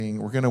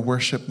We're going to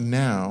worship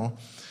now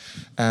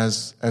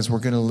as we're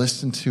going to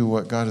listen to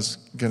what God is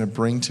going to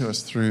bring to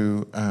us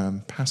through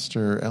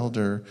Pastor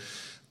Elder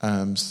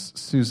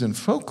Susan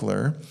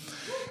Fochler.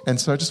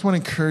 And so I just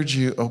want to encourage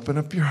you, open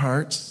up your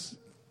hearts,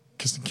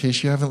 because in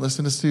case you haven't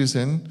listened to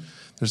Susan,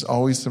 there's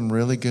always some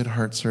really good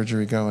heart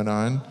surgery going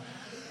on.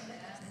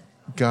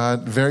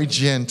 God, very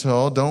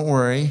gentle, don't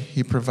worry.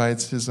 He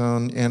provides his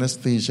own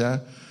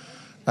anesthesia.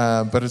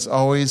 But it's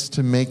always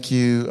to make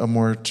you a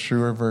more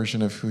truer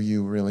version of who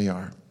you really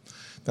are.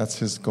 That's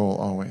his goal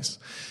always.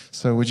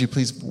 So would you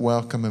please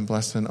welcome and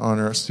bless and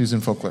honor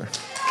Susan Fochler.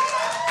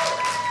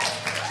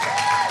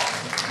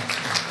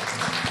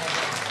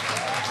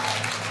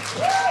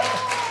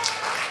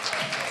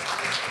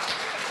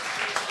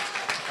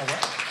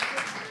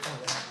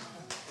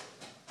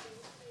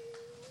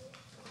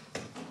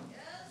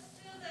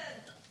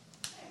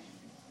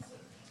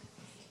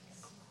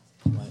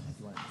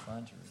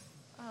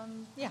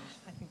 Yeah,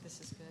 I think this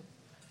is good.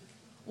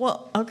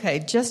 Well, okay,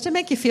 just to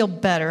make you feel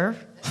better,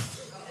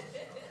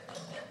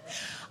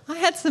 I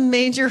had some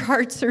major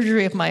heart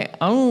surgery of my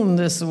own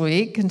this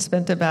week and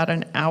spent about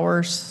an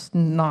hour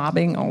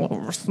snottering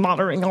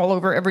all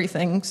over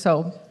everything.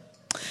 So,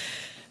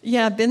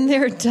 yeah, been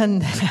there, done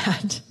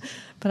that.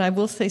 But I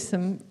will say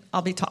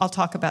I'll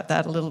talk about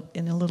that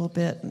in a little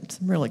bit.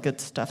 Some really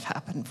good stuff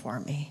happened for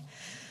me.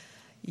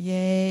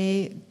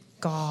 Yay,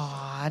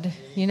 God.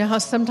 You know how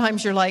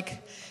sometimes you're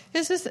like,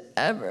 is this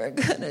ever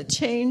going to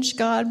change,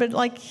 God? But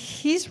like,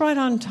 he's right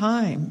on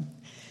time.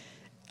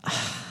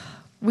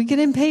 We get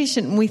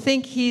impatient and we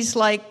think he's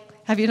like,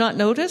 have you not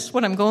noticed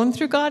what I'm going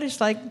through, God? It's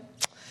like,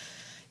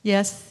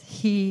 yes,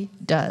 he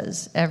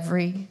does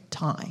every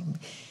time.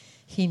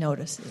 He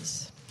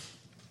notices.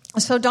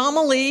 So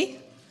Damalee,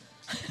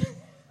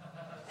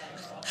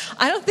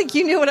 I don't think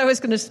you knew what I was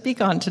going to speak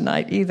on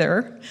tonight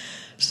either.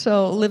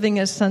 So living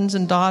as sons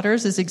and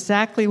daughters is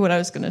exactly what I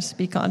was going to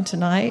speak on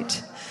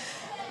tonight.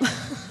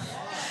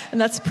 And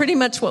that's pretty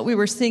much what we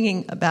were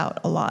singing about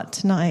a lot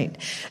tonight.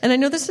 And I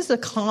know this is a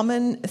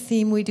common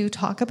theme we do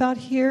talk about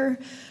here,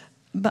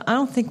 but I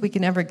don't think we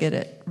can ever get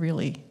it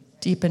really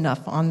deep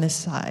enough on this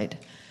side.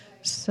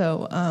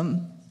 So,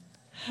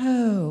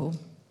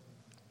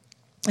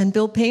 And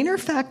Bill Painter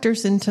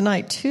factors in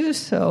tonight too,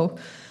 so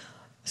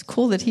it's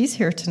cool that he's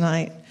here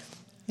tonight.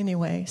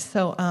 Anyway,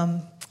 so,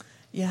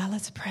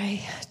 let's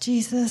pray.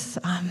 Jesus,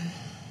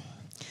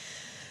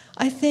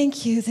 I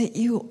thank you that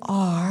you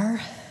are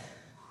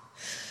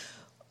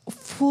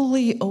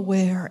fully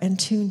aware and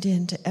tuned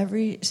in to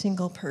every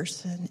single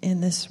person in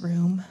this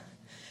room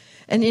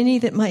and any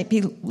that might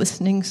be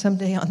listening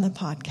someday on the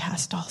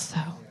podcast also.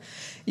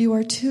 You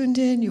are tuned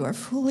in, you are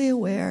fully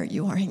aware,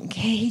 you are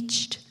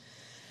engaged,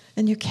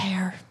 and you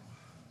care.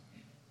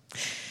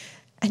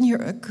 And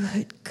you're a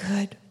good,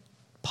 good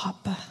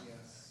Papa.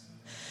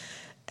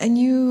 And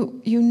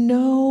you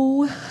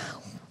know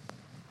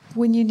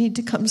when you need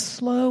to come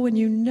slow, and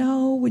you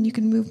know when you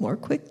can move more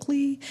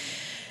quickly.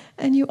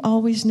 And you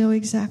always know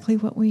exactly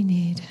what we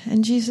need.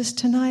 And Jesus,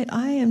 tonight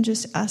I am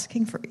just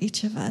asking for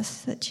each of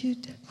us that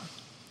you'd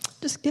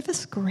just give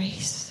us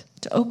grace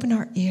to open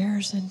our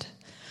ears and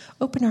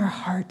open our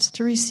hearts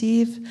to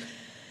receive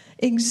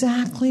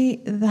exactly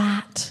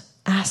that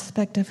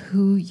aspect of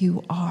who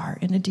you are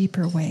in a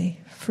deeper way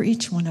for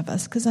each one of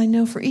us. Because I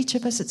know for each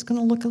of us it's going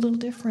to look a little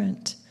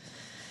different.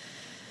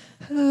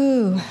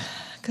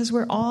 Because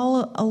we're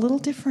all a little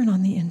different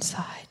on the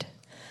inside.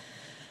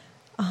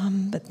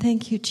 But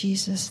thank you,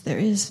 Jesus. There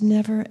is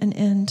never an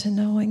end to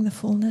knowing the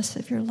fullness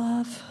of your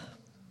love.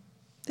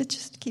 It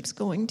just keeps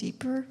going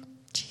deeper,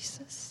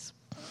 Jesus.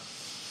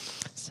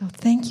 So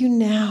thank you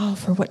now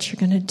for what you're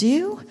going to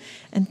do,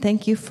 and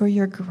thank you for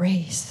your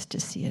grace to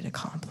see it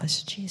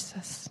accomplished,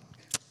 Jesus.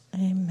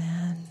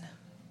 Amen.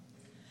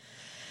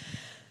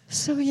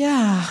 So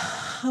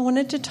I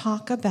wanted to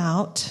talk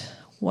about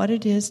what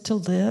it is to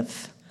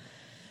live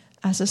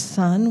as a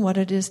son, what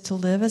it is to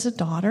live as a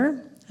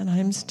daughter. And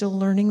I'm still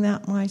learning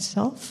that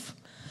myself.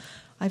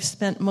 I've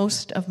spent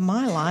most of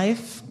my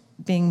life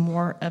being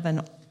more of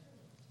an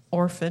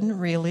orphan,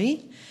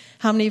 really.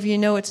 How many of you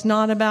know it's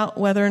not about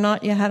whether or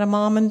not you had a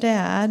mom and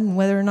dad and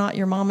whether or not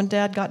your mom and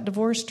dad got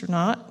divorced or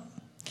not?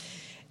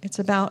 It's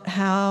about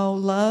how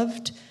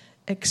loved,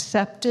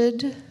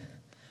 accepted,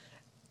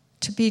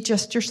 to be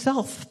just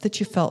yourself that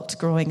you felt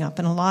growing up.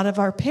 And a lot of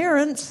our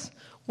parents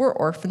were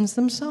orphans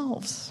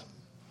themselves,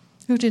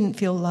 who didn't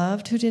feel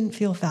loved, who didn't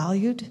feel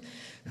valued,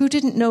 who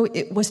didn't know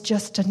it was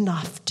just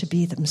enough to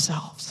be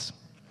themselves.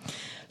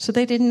 So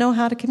they didn't know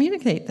how to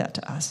communicate that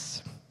to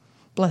us.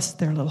 Bless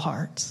their little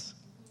hearts.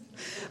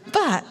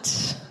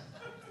 But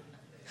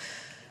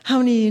how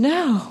many of you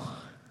know,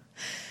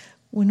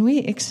 when we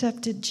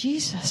accepted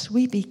Jesus,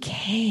 we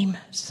became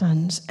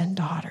sons and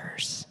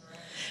daughters.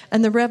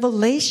 And the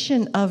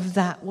revelation of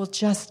that will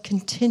just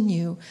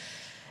continue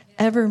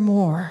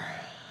evermore.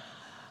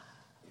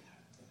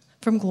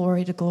 From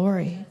glory to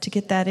glory, to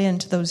get that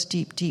into those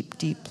deep, deep,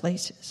 deep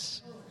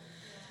places.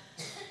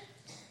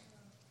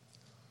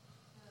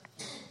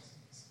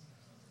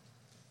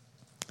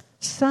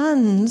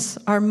 Sons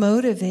are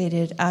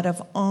motivated out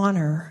of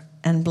honor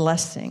and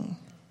blessing.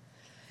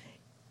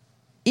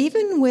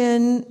 Even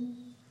when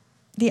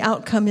the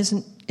outcome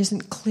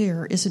isn't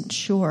clear, isn't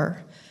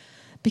sure,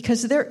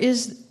 because there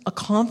is a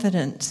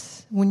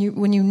confidence when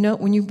you know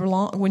you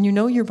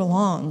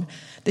belong,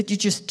 that you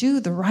just do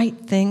the right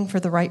thing for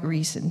the right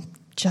reason,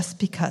 just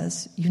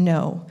because you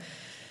know.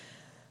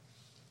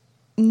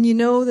 And you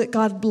know that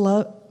God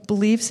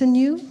believes in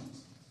you.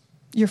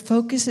 Your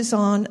focus is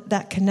on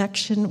that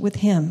connection with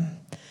Him.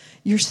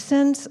 Your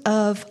sense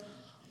of,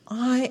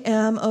 I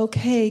am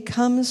okay,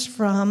 comes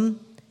from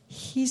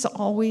He's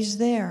always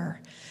there.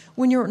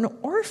 When you're an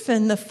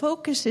orphan, the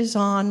focus is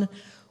on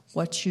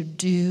what you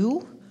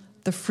do,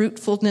 the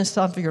fruitfulness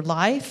of your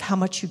life, how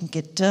much you can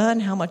get done,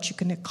 how much you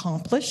can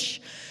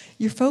accomplish.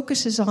 Your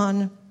focus is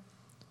on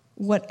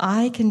what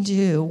I can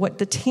do, what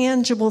the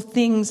tangible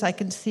things I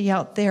can see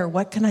out there,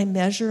 what can I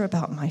measure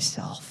about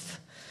myself.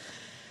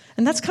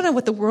 And that's kind of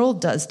what the world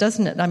does,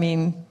 doesn't it? I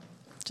mean,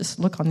 just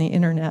look on the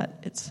internet.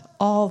 It's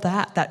all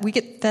that we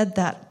get fed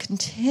that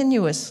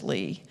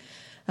continuously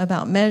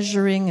about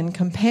measuring and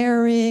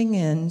comparing,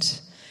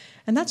 and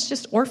that's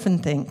just orphan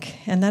think,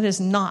 and that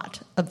is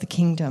not of the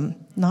kingdom,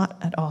 not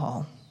at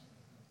all.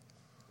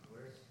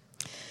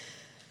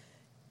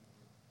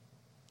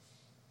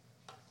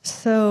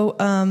 So,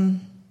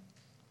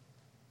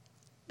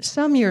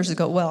 some years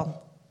ago,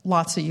 well,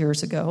 lots of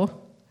years ago,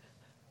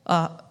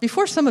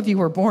 before some of you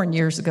were born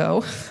years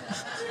ago,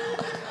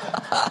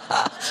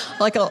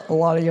 like a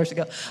lot of years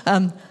ago,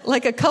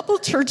 like a couple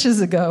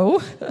churches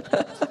ago,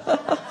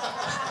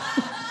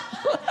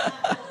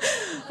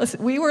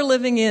 we were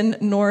living in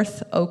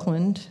North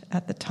Oakland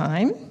at the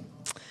time.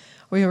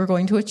 We were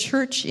going to a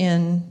church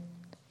in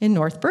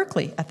North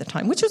Berkeley at the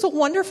time, which was a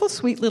wonderful,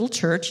 sweet little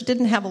church. It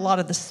didn't have a lot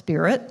of the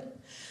spirit.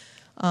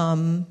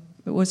 It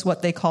was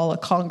what they call a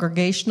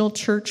congregational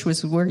church,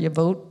 was where you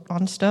vote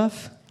on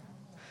stuff.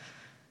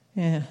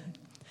 Yeah.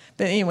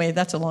 But anyway,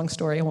 that's a long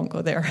story. I won't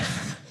go there.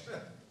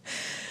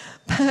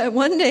 But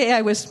one day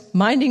I was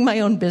minding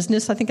my own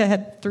business. I think I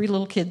had 3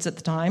 little kids at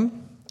the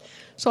time.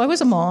 So I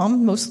was a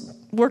mom,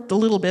 worked a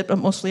little bit, but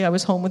mostly I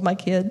was home with my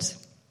kids.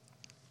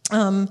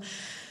 And,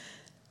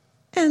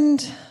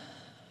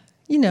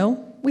 you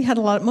know, we had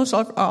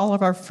all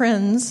of our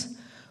friends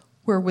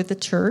were with the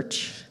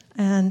church,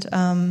 and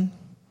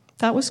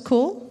that was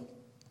cool.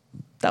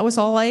 That was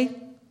all I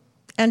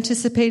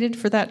anticipated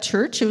for that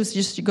church. It was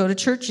just you go to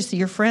church, you see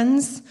your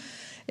friends.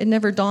 It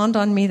never dawned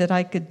on me that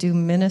I could do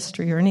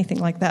ministry or anything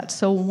like that.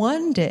 So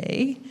one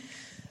day,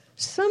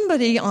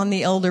 somebody on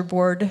the elder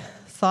board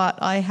thought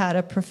I had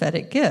a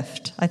prophetic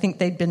gift. I think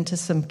they'd been to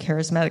some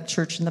charismatic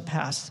church in the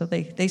past, so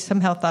they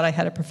somehow thought I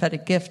had a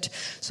prophetic gift.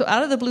 So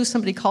out of the blue,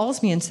 somebody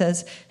calls me and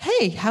says,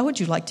 "Hey, how would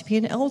you like to be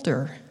an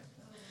elder?"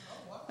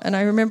 And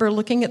I remember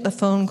looking at the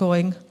phone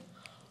going,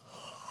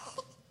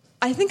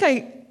 I think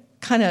I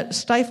kind of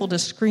stifled a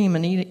scream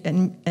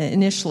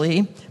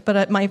initially,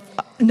 but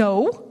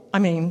no,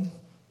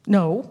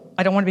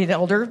 I don't want to be an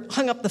elder.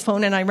 Hung up the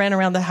phone and I ran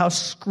around the house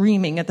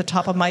screaming at the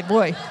top of my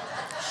voice.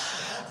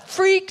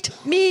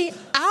 Freaked me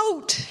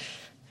out.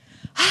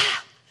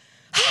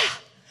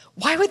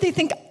 Why would they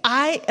think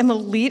I am a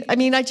lead? I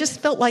mean, I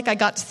just felt like I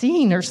got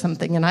seen or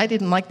something, and I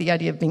didn't like the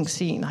idea of being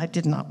seen. I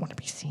did not want to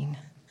be seen.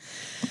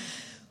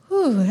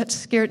 Ooh, that's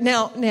scared.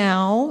 Now,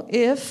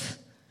 of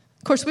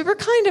course, we were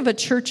kind of a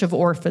church of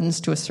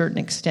orphans to a certain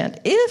extent.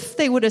 If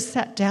they would have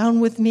sat down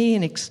with me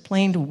and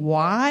explained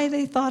why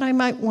they thought I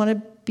might want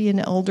to be an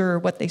elder, or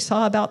what they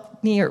saw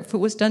about me, or if it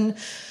was done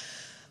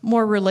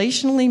more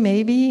relationally,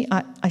 maybe,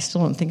 I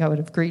still don't think I would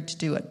have agreed to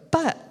do it.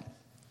 But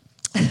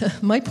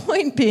my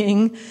point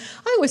being,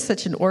 I was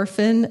such an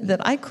orphan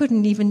that I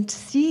couldn't even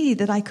see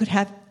that I could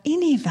have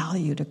any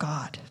value to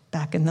God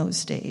back in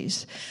those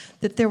days.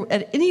 That there,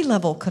 at any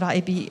level, could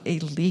I be a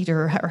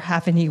leader or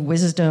have any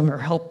wisdom or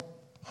help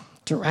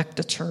direct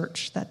a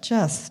church. That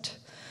just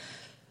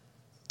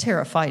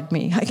terrified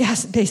me. I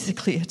guess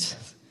basically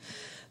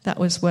that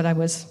was what I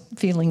was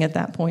feeling at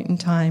that point in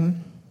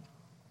time.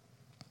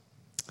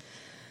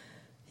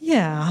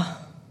 Yeah.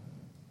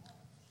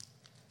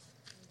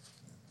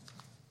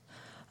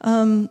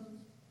 I'm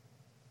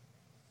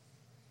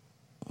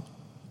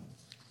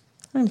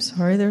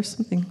sorry, there's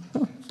something.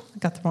 Oh, I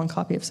got the wrong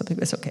copy of something.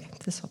 It's okay.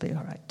 This will be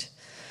all right.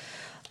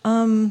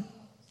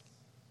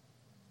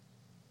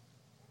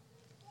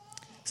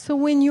 So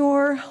when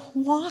you're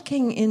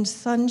walking in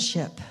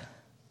sonship,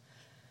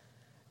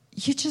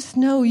 you just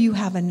know you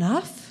have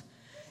enough.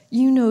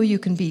 You know you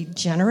can be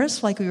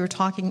generous, like we were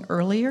talking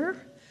earlier.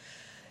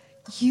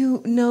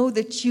 You know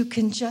that you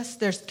can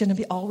there's going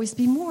to always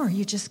be more.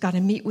 You just got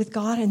to meet with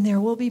God, and there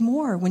will be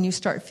more. When you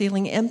start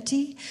feeling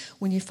empty,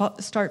 when you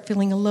start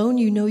feeling alone,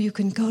 you know you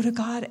can go to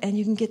God and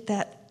you can get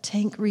that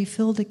tank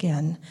refilled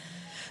again.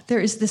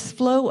 There is this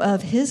flow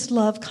of His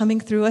love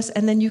coming through us,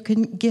 and then you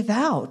can give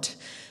out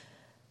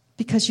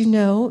because you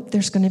know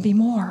there's going to be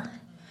more.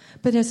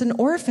 But as an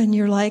orphan,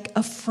 you're like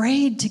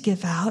afraid to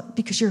give out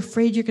because you're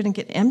afraid you're going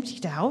to get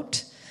emptied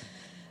out,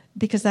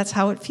 because that's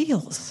how it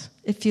feels.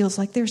 It feels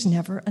like there's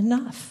never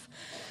enough.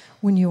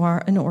 when you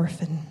are an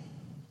orphan.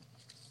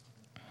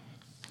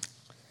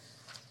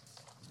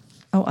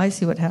 Oh, I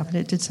see what happened.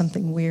 It did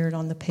something weird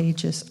on the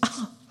pages.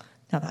 Oh,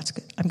 now that's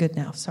good. I'm good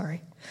now.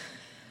 Sorry.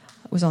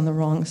 I was on the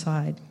wrong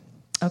side.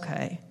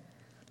 Okay.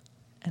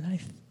 And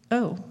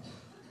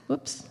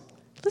whoops.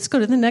 Let's go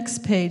to the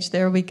next page.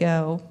 There we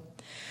go.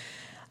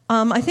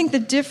 I think the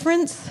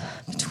difference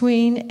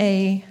between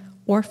a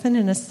orphan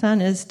and a son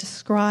is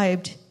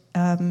described.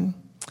 John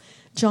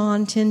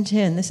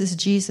 10:10. This is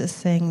Jesus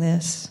saying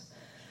this.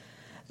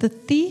 The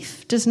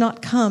thief does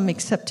not come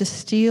except to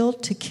steal,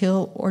 to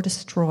kill, or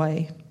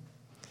destroy.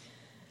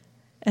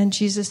 And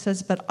Jesus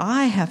says, but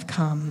I have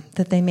come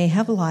that they may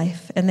have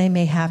life and they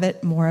may have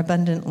it more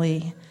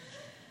abundantly.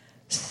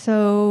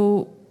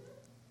 So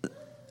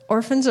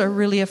orphans are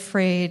really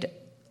afraid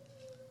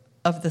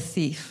of the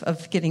thief,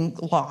 of getting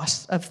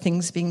lost, of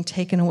things being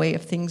taken away,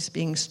 of things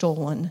being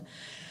stolen.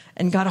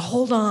 And got to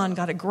hold on,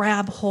 got to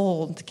grab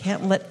hold,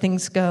 can't let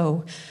things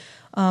go.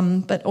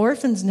 But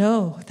orphans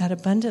know that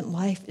abundant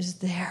life is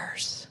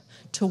theirs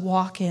to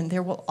walk in.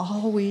 There will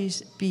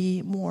always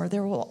be more.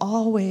 There will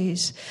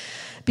always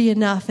be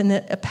enough. In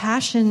a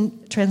Passion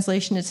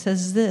translation, it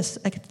says this: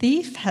 a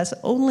thief has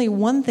only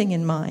one thing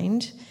in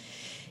mind.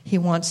 He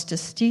wants to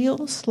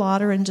steal,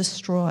 slaughter, and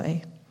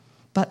destroy.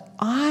 But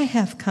I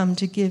have come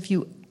to give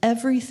you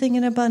everything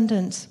in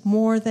abundance,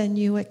 more than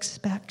you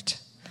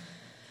expect.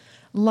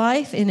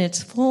 Life in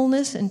its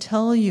fullness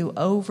until you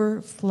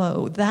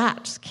overflow.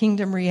 That's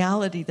kingdom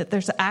reality, that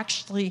there's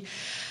actually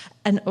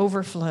an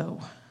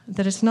overflow.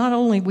 That it's not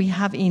only we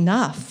have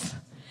enough,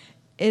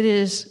 it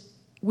is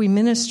we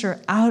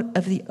minister out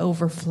of the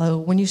overflow.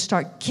 When you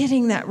start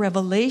getting that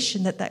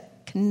revelation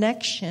that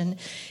connection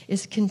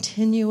is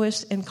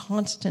continuous and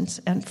constant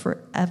and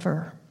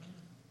forever.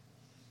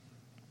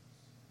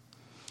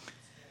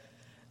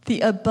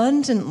 The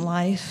abundant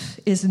life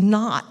is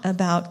not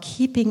about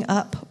keeping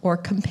up or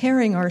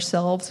comparing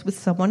ourselves with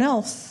someone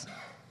else.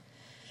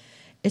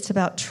 It's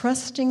about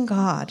trusting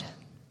God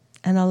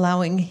and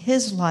allowing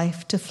His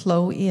life to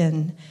flow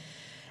in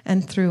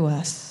and through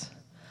us.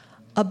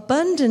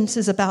 Abundance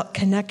is about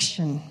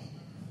connection,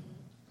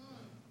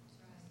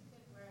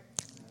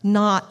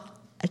 not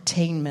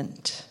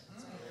attainment,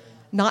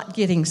 not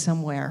getting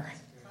somewhere.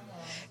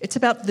 It's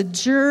about the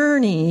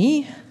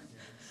journey,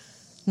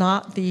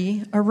 not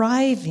the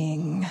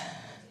arriving.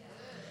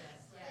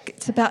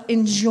 It's about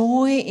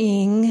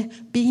enjoying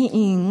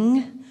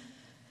being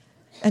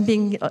and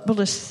being able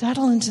to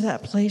settle into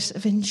that place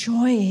of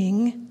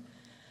enjoying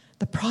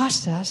the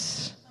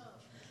process.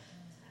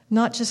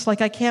 Not just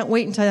like, I can't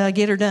wait until I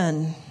get her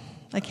done.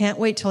 I can't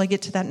wait till I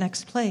get to that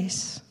next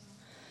place.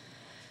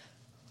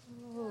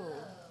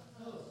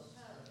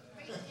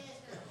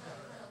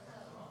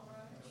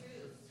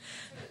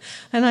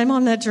 And I'm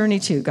on that journey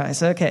too,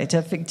 guys. Okay,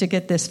 to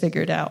get this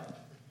figured out.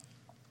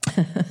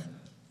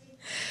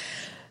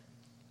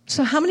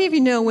 So how many of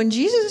you know when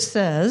Jesus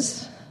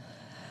says,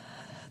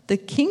 the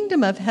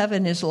kingdom of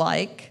heaven is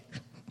like,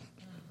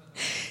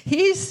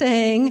 He's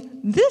saying,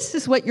 this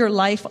is what your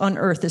life on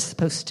earth is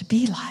supposed to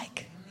be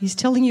like. He's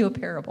telling you a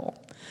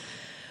parable.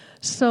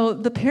 So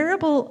the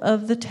parable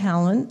of the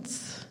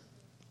talents,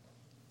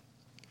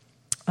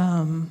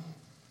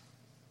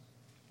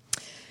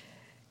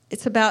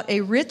 it's about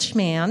a rich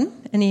man,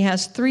 and he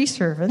has 3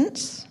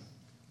 servants.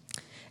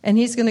 And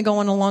he's going to go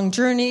on a long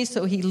journey,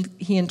 so he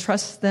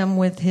entrusts them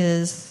with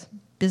his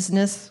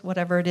business,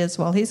 whatever it is,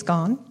 while he's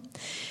gone.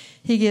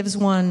 He gives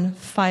one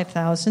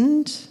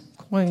 5,000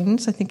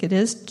 coins, I think it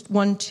is,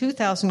 one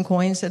 2,000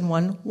 coins, and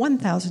one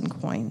 1,000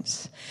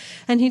 coins.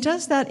 And he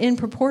does that in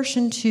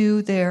proportion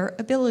to their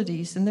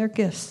abilities and their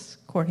gifts,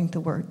 according to the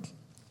word.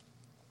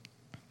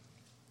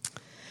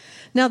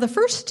 Now, the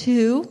first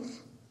 2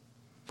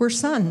 were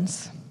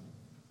sons.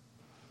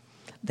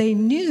 They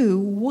knew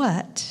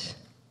what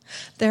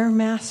their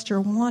master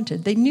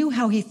wanted. They knew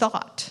how he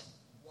thought.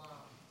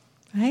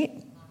 Right?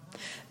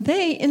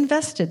 They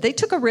invested. They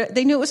took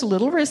they knew it was a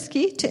little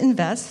risky to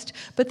invest,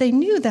 but they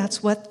knew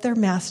that's what their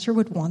master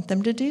would want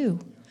them to do.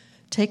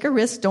 Take a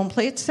risk, don't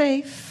play it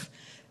safe.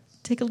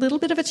 Take a little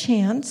bit of a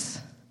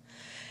chance.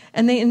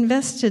 And they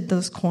invested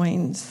those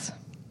coins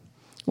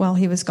while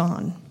he was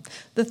gone.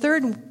 The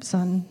third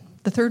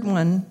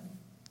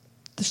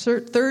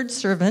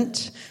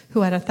servant,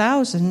 who had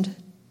 1,000,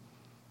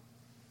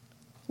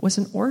 was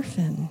an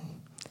orphan.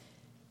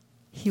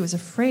 He was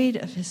afraid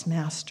of his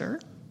master.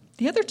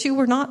 The other 2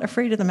 were not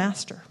afraid of the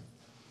master.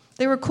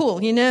 They were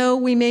cool. You know,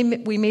 we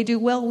may do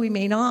well, we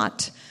may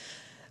not,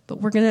 but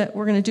we're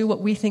gonna do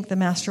what we think the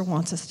master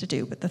wants us to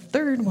do. But the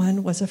third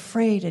one was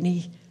afraid, and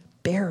he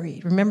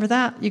buried. Remember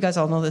that? You guys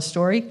all know this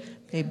story.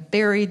 They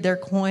buried their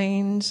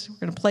coins. We're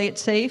gonna play it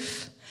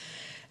safe.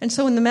 And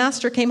so when the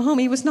master came home,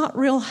 he was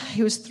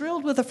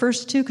thrilled with the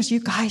first 2 because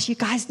you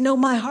guys know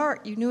my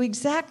heart. You knew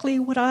exactly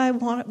what I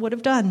would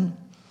have done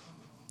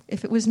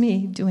if it was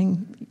me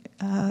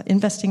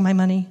investing my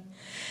money.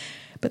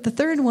 But the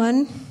third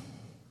one,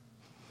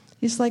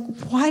 he's like,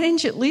 why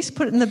didn't you at least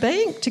put it in the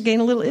bank to gain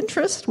a little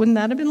interest? Wouldn't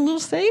that have been a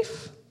little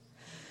safe?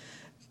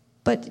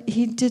 But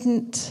he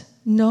didn't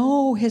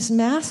know his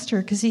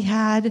master because he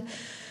had,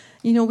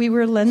 we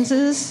wear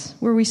lenses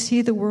where we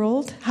see the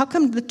world. How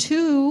come the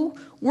two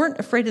weren't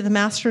afraid of the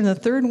master and the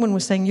third one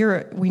was saying,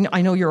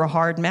 I know you're a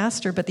hard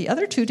master, but the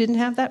other two didn't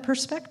have that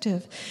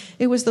perspective.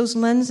 It was those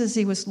lenses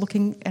he was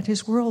looking at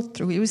his world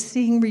through. He was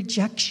seeing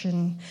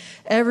rejection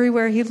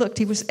everywhere he looked.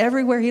 He was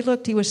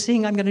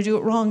seeing, I'm going to do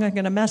it wrong, I'm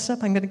going to mess up,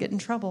 I'm going to get in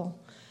trouble.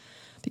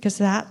 Because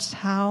that's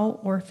how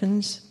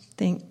orphans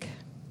think.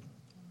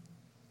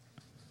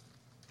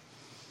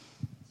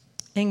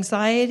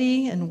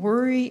 Anxiety and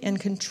worry and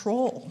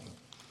control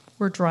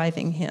were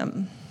driving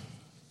him.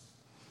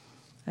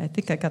 I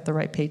think I got the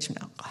right page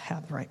now. I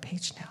have the right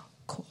page now.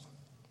 Cool.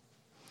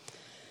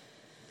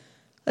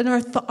 And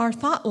our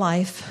thought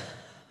life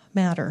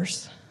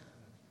matters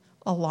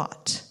a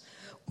lot.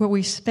 Where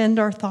we spend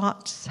our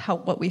thoughts,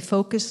 what we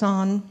focus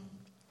on.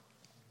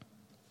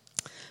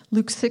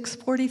 Luke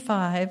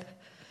 6:45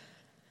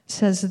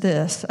 says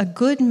this, a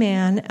good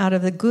man out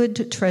of the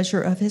good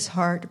treasure of his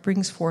heart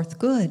brings forth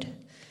good,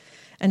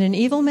 and an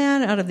evil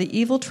man out of the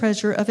evil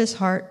treasure of his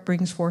heart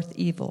brings forth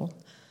evil.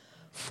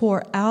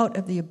 For out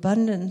of the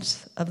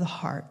abundance of the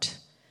heart,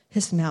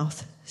 his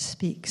mouth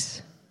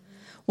speaks.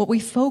 What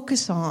we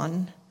focus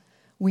on,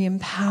 we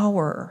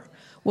empower.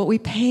 What we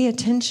pay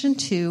attention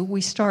to, we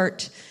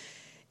start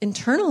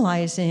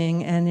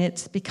internalizing, and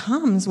it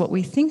becomes what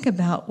we think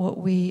about, what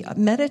we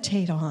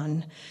meditate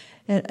on.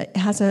 It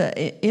has an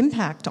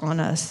impact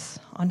on us,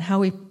 on how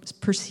we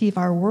perceive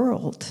our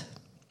world.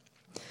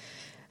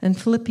 And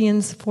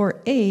Philippians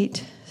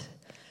 4:8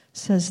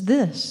 says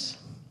this,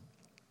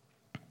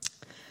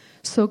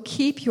 so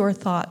keep your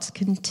thoughts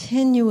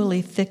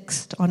continually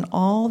fixed on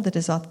all that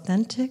is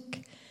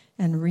authentic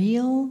and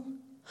real,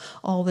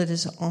 all that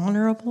is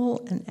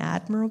honorable and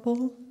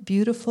admirable,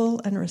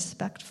 beautiful and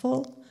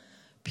respectful,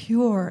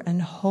 pure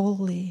and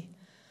holy,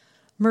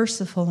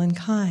 merciful and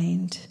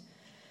kind.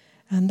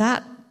 And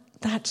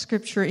that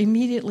scripture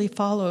immediately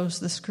follows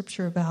the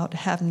scripture about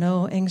have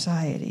no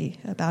anxiety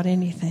about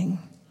anything.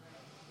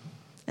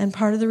 And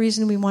part of the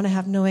reason we want to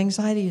have no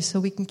anxiety is so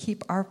we can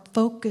keep our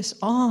focus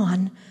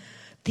on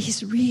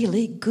these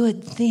really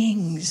good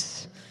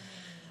things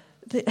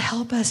that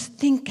help us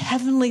think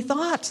heavenly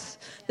thoughts,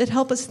 that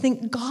help us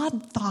think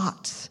God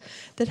thoughts,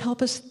 that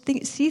help us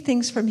see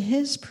things from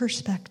his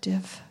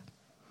perspective.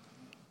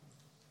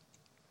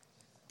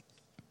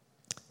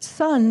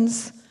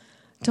 Sons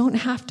don't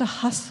have to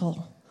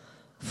hustle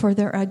for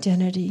their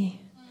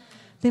identity.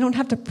 They don't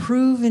have to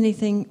prove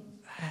anything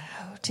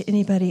to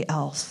anybody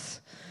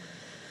else.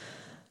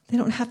 They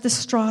don't have to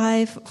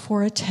strive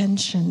for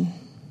attention.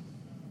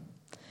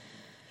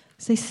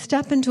 They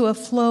step into a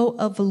flow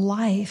of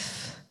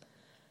life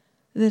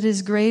that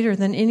is greater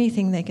than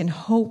anything they can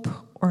hope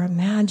or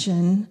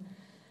imagine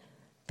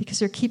because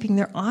they're keeping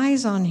their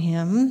eyes on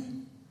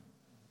him,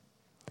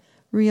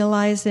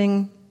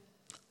 realizing,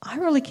 I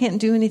really can't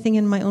do anything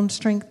in my own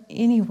strength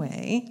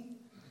anyway,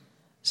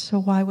 so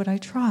why would I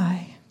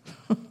try?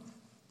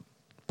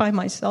 By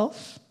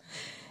myself,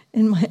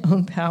 in my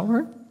own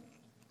power.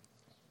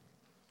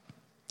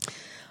 I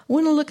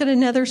want to look at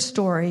another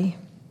story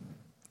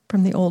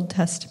from the Old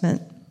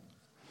Testament.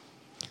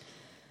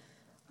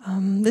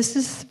 This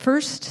is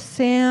 1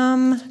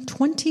 Sam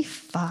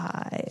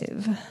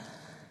 25.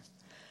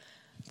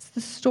 It's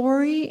the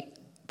story,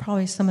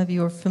 probably some of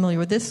you are familiar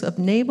with this, of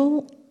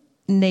Nabal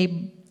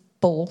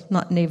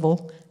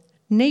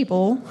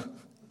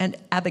and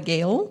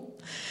Abigail.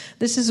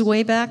 This is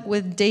way back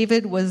when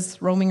David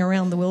was roaming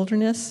around the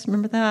wilderness.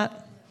 Remember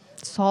that?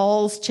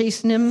 Saul's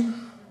chasing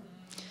him.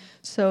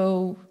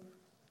 So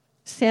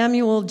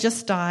Samuel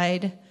just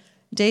died.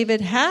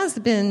 David has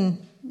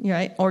been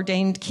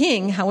ordained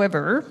king.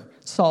 However,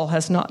 Saul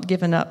has not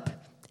given up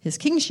his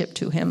kingship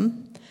to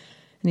him,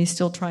 and he's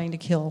still trying to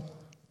kill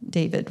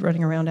David,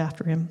 running around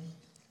after him.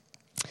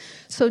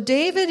 So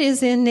David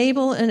is in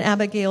Nabal and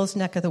Abigail's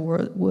neck of the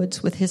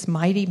woods with his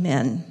mighty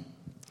men.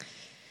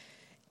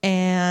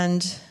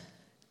 And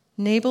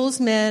Nabal's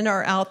men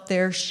are out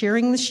there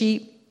shearing the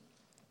sheep.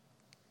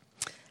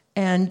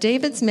 And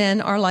David's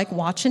men are like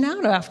watching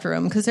out after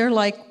him because they're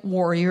like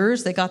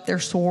warriors. They got their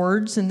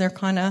swords and they're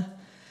kind of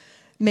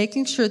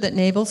making sure that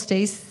Nabal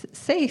stays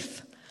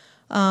safe.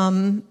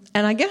 And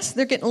I guess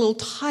they're getting a little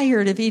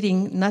tired of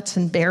eating nuts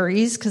and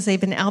berries because they've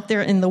been out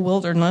there in the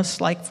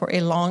wilderness like for a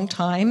long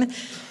time.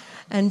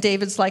 And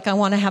David's like, I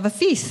want to have a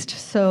feast.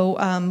 So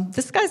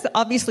this guy's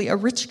obviously a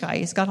rich guy.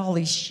 He's got all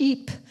these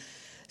sheep.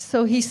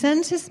 So he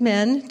sends his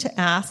men to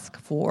ask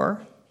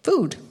for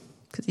food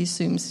because he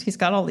assumes he's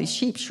got all these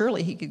sheep.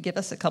 Surely he could give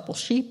us a couple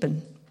sheep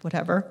and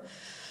whatever.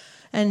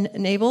 And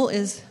Nabal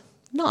is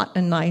not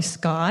a nice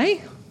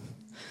guy.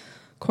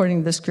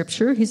 According to the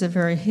scripture, he's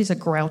a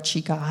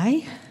grouchy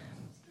guy.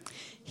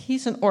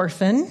 He's an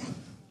orphan.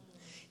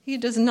 He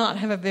does not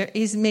have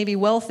he's maybe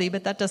wealthy,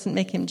 but that doesn't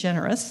make him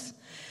generous.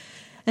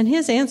 And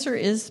his answer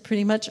is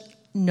pretty much,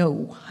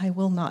 no, I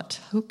will not.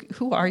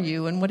 Who are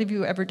you, and what have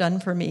you ever done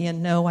for me?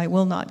 And no, I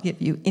will not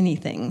give you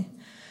anything.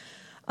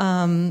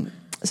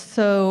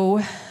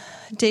 So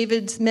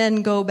David's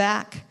men go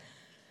back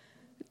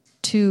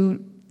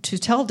to to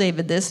tell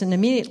David this, and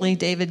immediately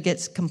David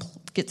gets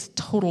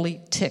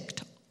totally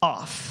ticked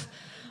off.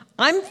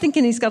 I'm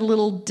thinking he's got a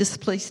little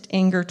displaced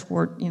anger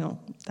toward,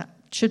 that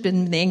should have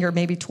been the anger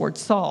maybe toward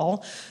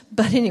Saul.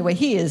 But anyway,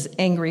 he is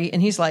angry,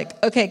 and he's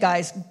like, okay,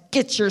 guys,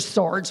 get your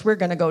swords. We're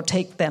going to go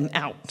take them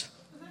out.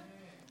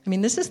 I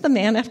mean, this is the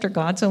man after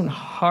God's own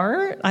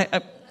heart.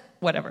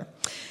 Whatever.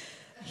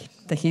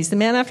 He's the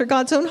man after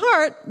God's own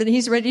heart, but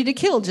he's ready to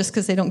kill just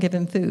because they don't give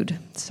him food.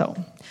 So,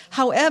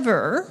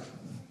 however,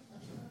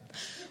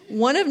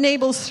 one of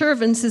Nabal's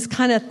servants is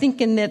kind of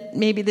thinking that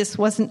maybe this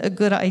wasn't a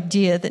good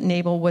idea, that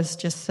Nabal was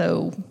just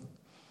so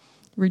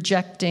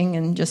rejecting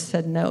and just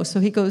said no.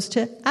 So he goes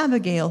to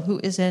Abigail, who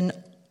is an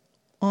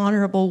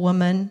honorable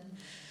woman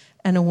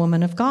and a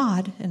woman of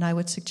God. And I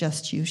would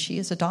suggest to you, she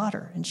is a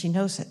daughter, and she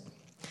knows it.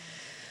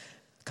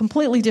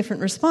 Completely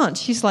different response.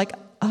 She's like,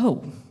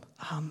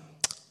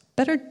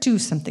 better do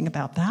something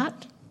about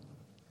that.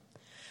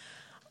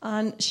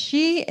 And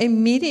she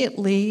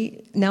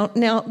immediately, now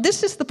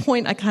this is the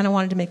point I kind of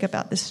wanted to make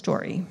about this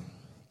story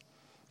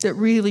that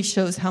really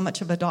shows how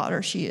much of a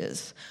daughter she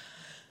is.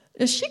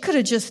 She could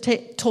have just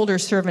told her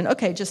servant,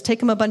 okay, just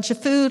take him a bunch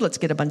of food. Let's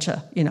get a bunch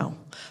of,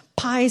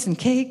 pies and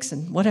cakes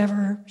and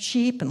whatever,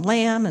 sheep and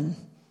lamb and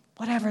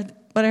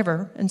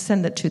whatever, and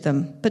send it to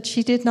them. But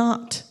she did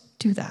not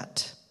do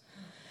that.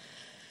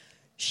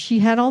 She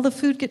had all the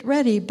food get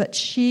ready, but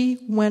she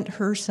went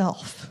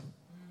herself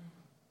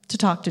to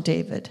talk to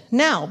David.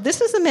 Now,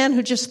 this is a man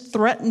who just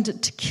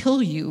threatened to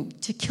kill you,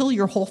 to kill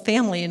your whole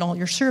family and all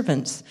your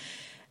servants.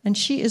 And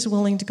she is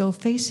willing to go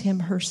face him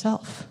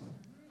herself.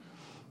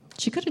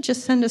 She could have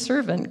just sent a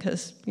servant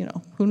because,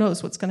 who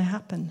knows what's going to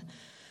happen.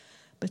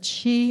 But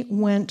she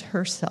went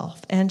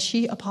herself, and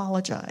she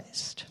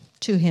apologized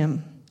to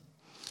him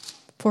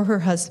for her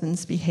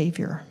husband's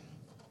behavior.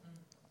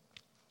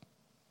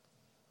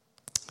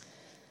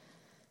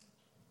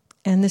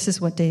 And this is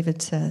what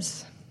David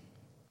says.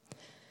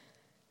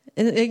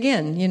 And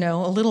again,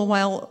 a little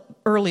while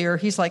earlier,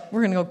 he's like,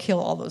 we're going to go kill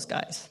all those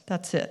guys.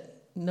 That's it.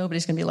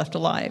 Nobody's going to be left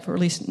alive, or at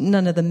least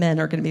none of the men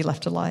are going to be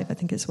left alive, I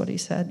think is what he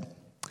said.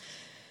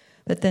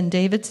 But then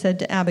David said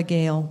to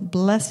Abigail,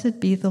 "Blessed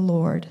be the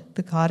Lord,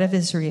 the God of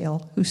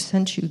Israel, who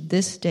sent you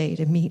this day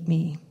to meet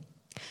me.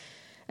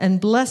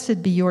 And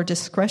blessed be your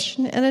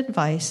discretion and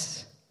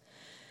advice,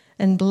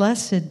 and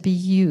blessed be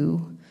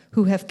you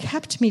who have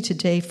kept me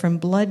today from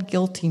blood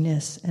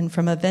guiltiness and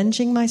from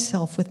avenging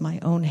myself with my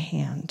own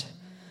hand.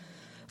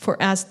 For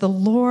as the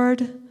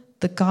Lord,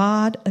 the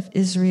God of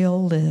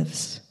Israel,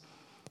 lives,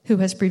 who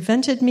has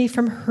prevented me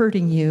from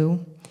hurting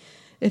you,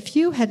 if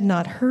you had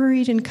not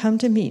hurried and come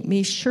to meet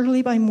me,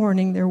 surely by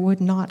morning there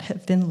would not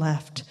have been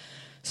left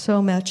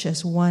so much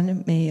as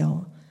one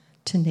male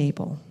to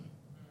Nabal."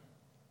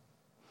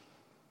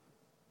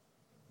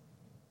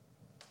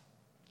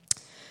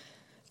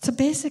 So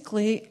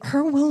basically,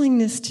 her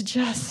willingness to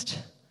just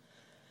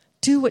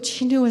do what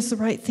she knew was the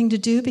right thing to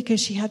do because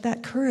she had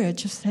that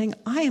courage of saying,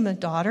 I am a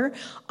daughter.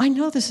 I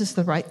know this is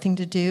the right thing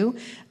to do.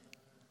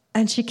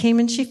 And she came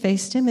and she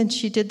faced him and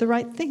she did the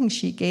right thing.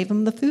 She gave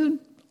him the food.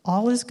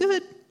 All is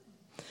good.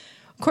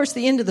 Of course,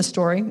 the end of the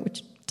story,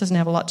 which doesn't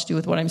have a lot to do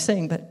with what I'm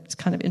saying, but it's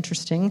kind of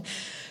interesting.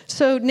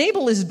 So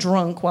Nabal is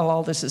drunk while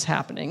all this is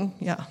happening.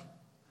 Yeah.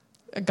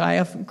 A guy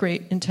of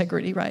great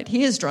integrity, right?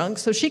 He is drunk.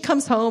 So she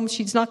comes home.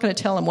 She's not going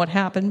to tell him what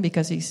happened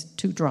because he's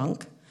too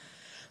drunk.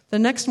 The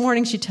next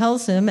morning she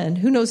tells him, and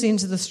who knows the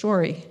end of the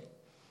story?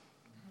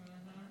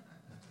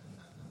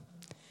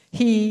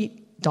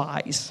 He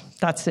dies.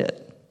 That's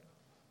it.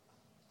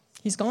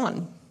 He's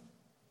gone.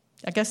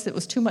 I guess it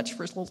was too much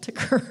for his little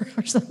ticker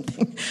or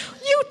something.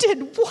 You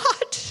did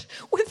what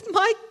with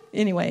my...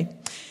 Anyway,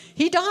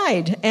 he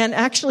died. And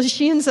actually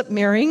she ends up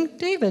marrying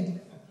David.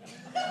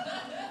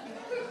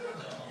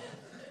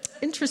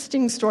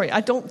 Interesting story.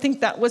 I don't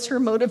think that was her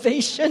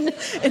motivation.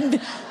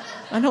 And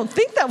I don't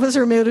think that was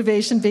her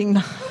motivation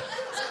being...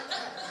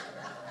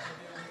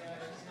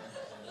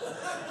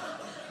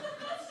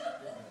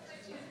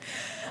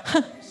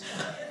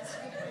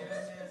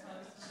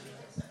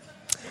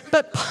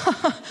 But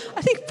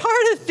I think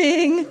part of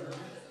being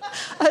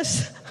a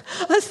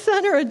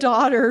son or a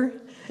daughter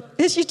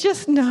is you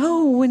just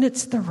know when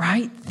it's the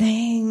right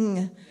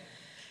thing.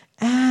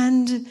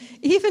 And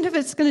even if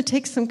it's going to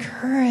take some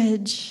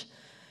courage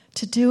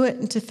to do it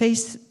and to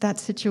face that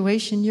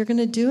situation, you're going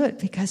to do it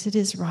because it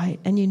is right.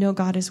 And you know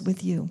God is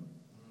with you.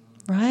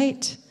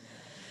 Right?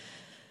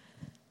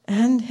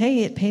 And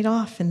hey, it paid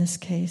off in this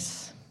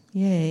case.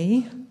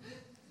 Yay.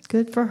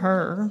 Good for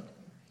her.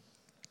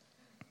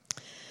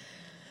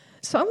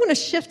 So I want to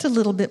shift a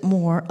little bit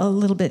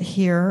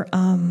here,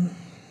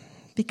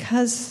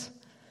 because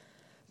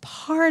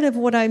part of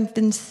what I've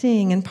been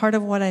seeing and part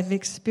of what I've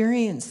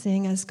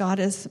experiencing as God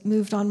has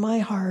moved on my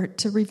heart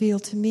to reveal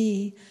to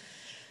me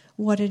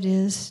what it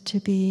is to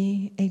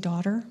be a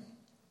daughter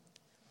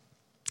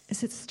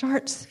is it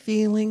starts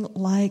feeling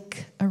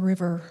like a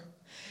river.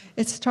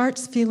 It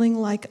starts feeling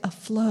like a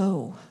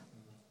flow.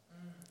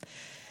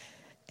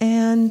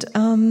 And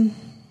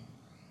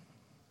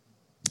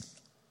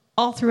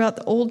all throughout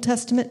the Old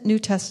Testament, New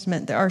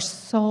Testament, there are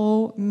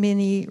so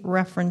many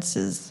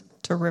references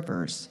to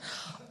rivers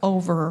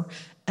over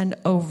and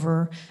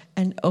over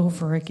and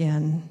over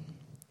again.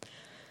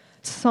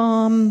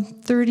 Psalm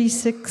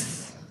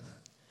 36,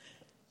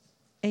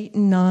 8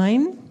 and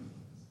 9.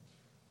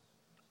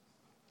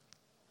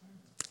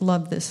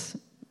 Love this.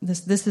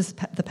 This is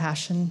the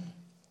Passion.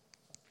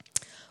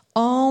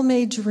 All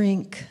may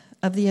drink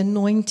of the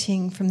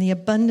anointing from the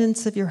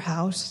abundance of your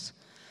house.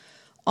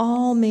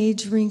 All may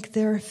drink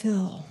their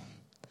fill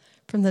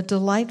from the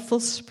delightful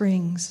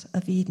springs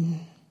of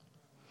Eden.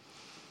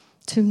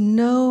 To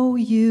know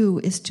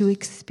you is to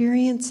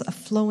experience a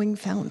flowing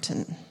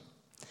fountain,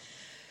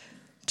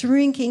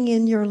 drinking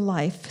in your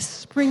life,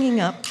 springing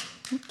up,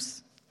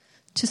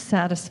 to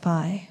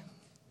satisfy.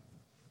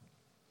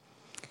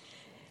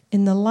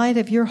 In the light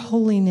of your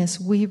holiness,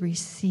 we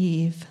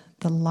receive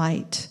the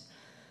light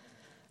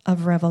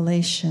of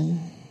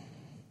revelation.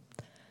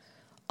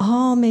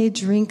 All may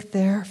drink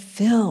their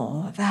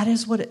fill. That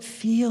is what it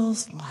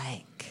feels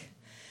like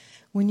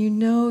when you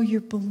know you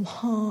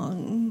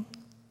belong.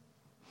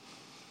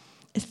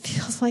 It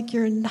feels like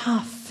you're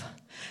enough.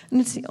 And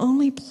it's the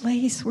only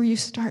place where you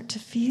start to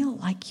feel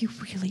like you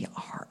really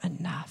are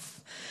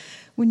enough.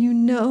 When you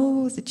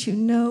know that you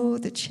know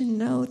that you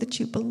know that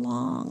you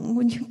belong,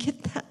 when you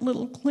get that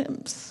little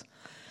glimpse,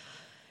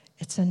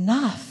 it's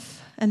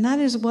enough. And that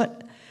is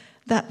what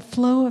that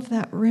flow of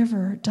that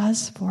river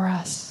does for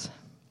us.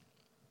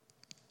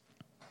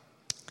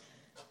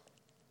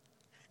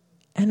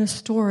 And a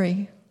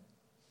story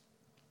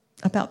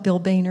about Bill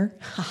Boehner.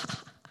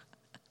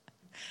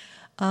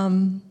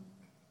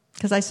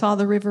 Because I saw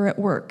the river at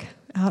work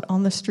out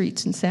on the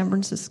streets in San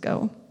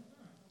Francisco.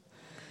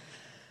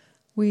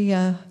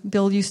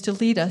 Bill used to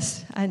lead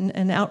us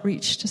an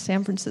outreach to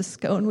San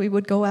Francisco, and we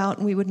would go out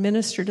and we would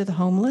minister to the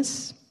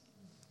homeless.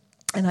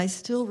 And I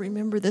still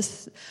remember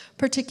this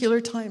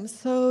particular time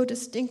so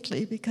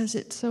distinctly because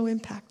it so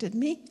impacted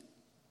me.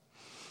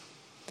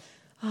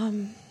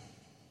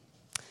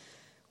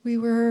 We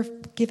were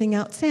giving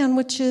out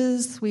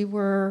sandwiches. We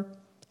were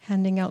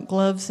handing out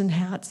gloves and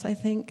hats, I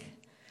think.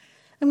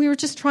 And we were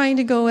just trying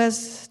to go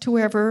as to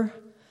wherever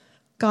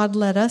God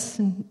led us.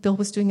 And Bill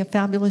was doing a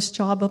fabulous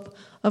job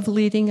of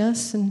leading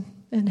us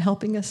and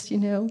helping us,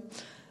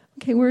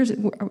 Okay, where is it?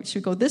 Should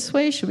we go this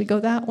way? Should we go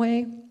that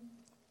way?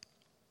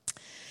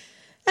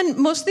 And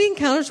most of the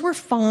encounters were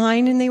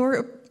fine, and they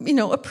were,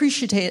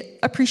 appreciative,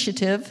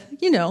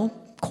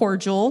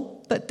 cordial,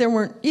 but there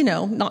weren't,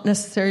 not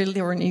necessarily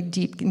there were any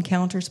deep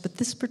encounters. But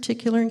this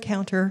particular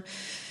encounter,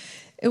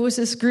 it was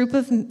this group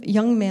of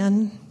young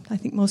men. I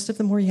think most of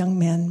them were young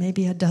men,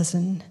 maybe a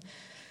dozen.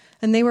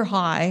 And they were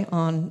high.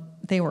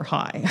 They were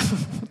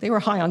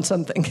high on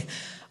something.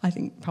 I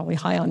think probably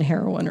high on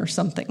heroin or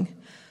something.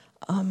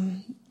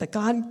 But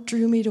God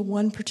drew me to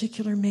one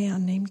particular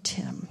man named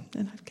Tim.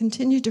 And I've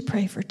continued to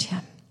pray for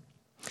Tim.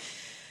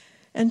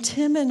 And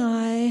Tim and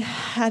I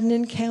had an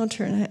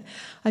encounter, and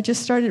I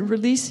just started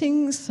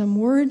releasing some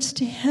words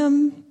to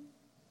him,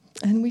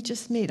 and we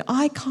just made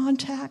eye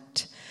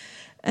contact,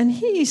 and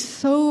he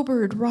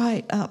sobered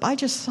right up. I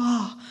just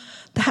saw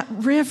that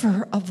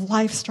river of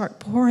life start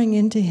pouring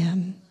into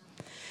him.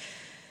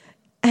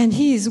 And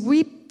he's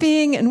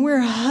weeping, and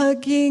we're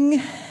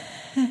hugging,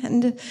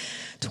 and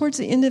towards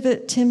the end of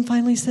it, Tim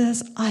finally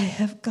says, I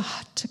have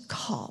got to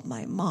call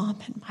my mom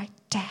and my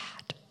dad.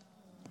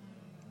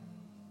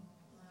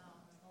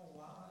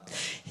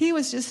 He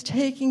was just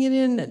taking it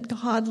in that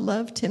God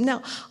loved him.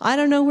 Now, I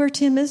don't know where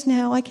Tim is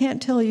now. I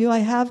can't tell you. I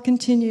have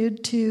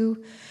continued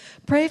to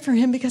pray for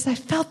him because I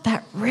felt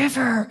that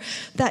river,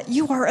 that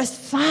you are a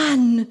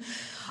son.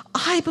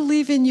 I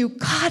believe in you.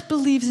 God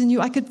believes in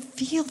you. I could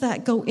feel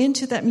that go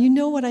into that. You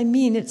know what I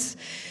mean? It's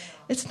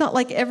not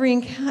like every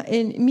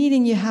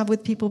meeting you have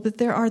with people, but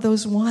there are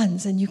those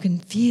ones, and you can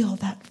feel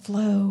that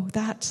flow.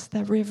 That's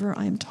the river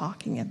I'm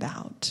talking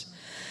about.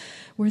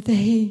 Where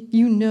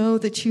you know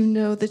that you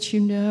know that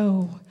you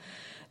know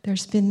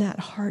there's been that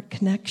heart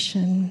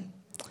connection.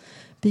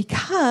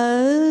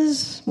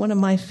 Because one of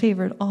my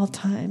favorite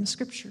all-time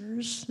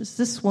scriptures is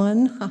this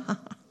one,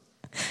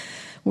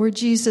 where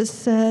Jesus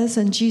says,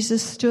 and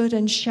Jesus stood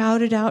and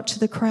shouted out to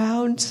the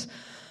crowds,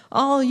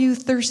 all you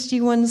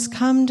thirsty ones,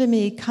 come to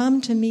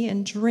me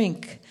and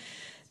drink.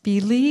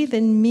 Believe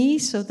in me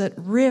so that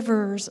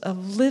rivers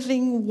of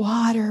living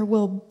water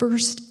will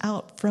burst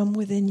out from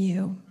within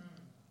you,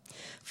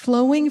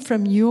 flowing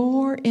from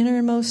your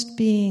innermost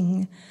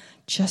being,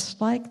 just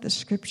like the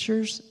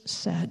scriptures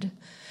said.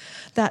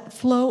 That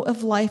flow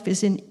of life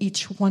is in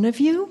each one of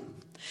you.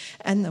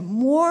 And the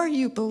more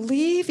you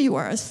believe you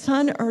are a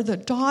son or the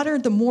daughter,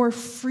 the more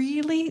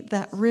freely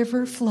that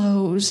river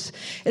flows.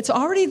 It's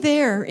already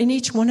there in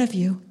each one of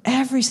you.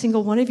 Every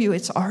single one of you,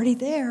 it's already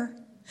there.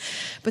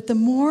 But the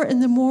more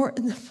and the more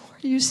and the more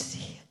you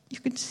see it, you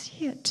can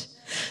see it.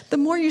 The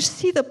more you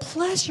see the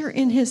pleasure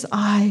in his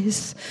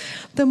eyes,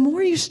 the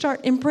more you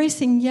start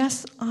embracing,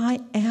 yes,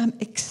 I am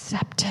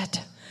accepted.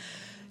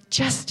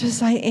 Just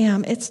as I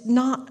am. It's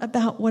not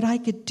about what I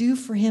could do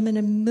for him in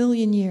a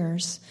million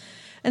years.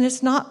 And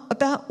it's not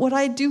about what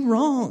I do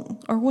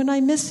wrong or when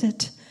I miss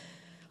it.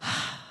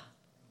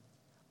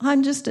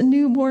 I'm just a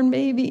newborn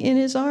baby in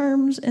his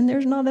arms, and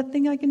there's not a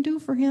thing I can do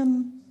for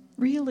him.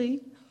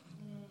 Really.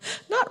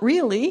 Not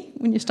really,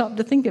 when you stop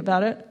to think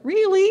about it.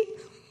 Really.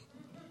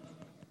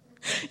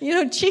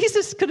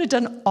 Jesus could have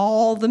done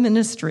all the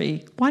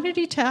ministry. Why did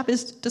he tap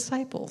his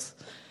disciples?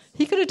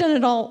 He could have done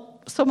it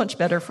all so much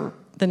better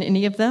than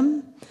any of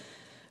them.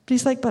 But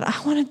he's like, but I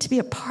want it to be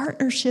a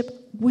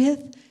partnership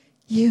with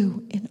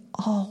you in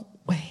all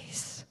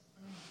ways.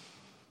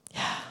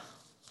 Yeah,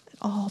 at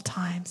all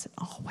times, in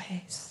all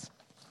ways.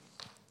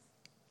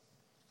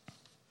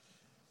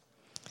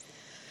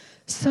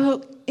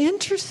 So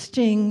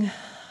interesting,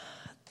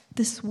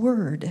 this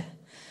word,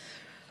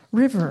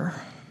 river,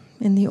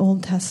 in the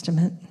Old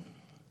Testament.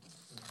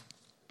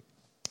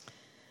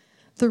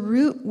 The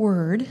root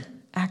word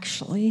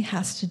actually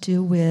has to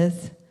do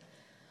with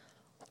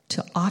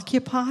to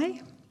occupy.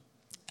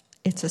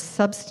 It's a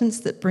substance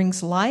that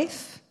brings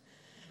life.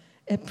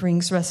 It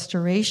brings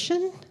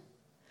restoration.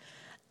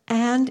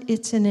 And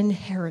it's an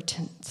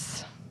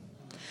inheritance.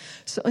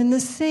 So in the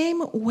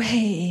same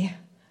way,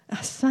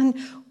 son,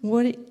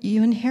 what do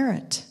you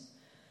inherit?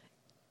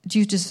 Do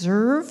you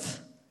deserve?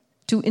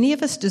 Do any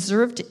of us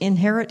deserve to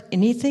inherit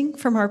anything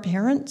from our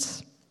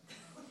parents?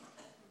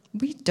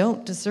 We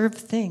don't deserve a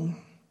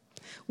thing.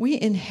 We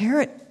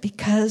inherit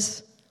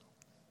because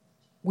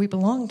we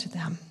belong to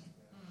them.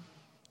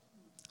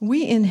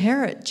 We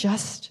inherit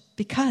just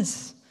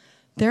because.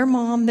 Their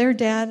mom, their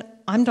dad,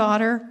 I'm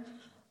daughter,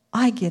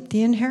 I get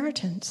the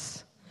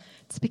inheritance.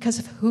 It's because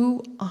of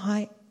who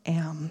I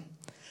am.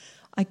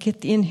 I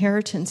get the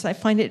inheritance. I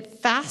find it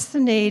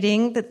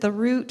fascinating that the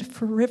root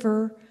for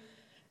river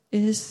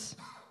is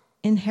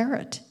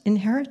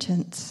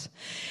inheritance.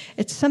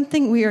 It's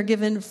something we are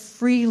given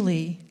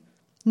freely,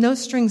 no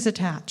strings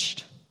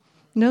attached.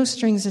 No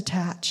strings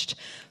attached.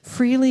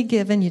 Freely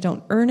given. You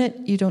don't earn it.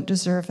 You don't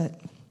deserve it.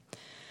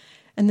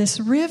 And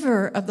this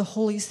river of the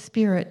Holy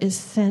Spirit is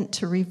sent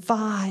to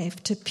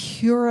revive, to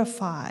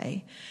purify,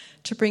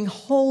 to bring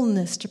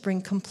wholeness, to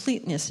bring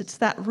completeness. It's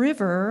that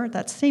river,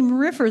 that same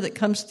river that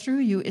comes through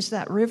you is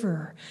that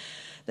river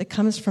that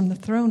comes from the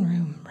throne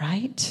room,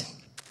 right?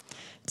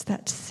 It's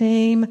that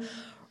same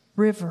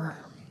river.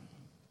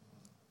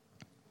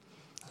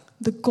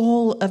 The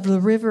goal of the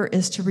river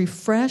is to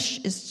refresh,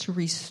 is to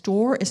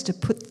restore, is to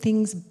put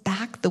things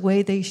back the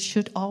way they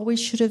always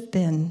should have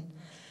been.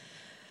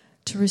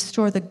 To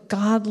restore the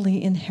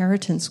godly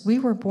inheritance we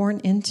were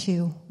born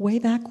into way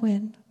back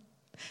when,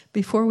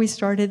 before we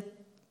started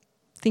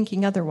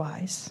thinking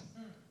otherwise.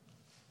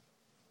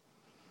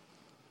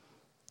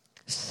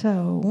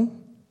 So,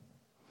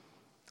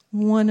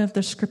 one of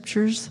the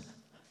scriptures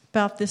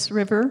about this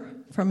river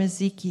from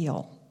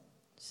Ezekiel.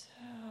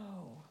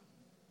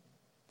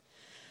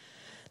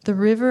 The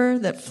river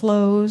that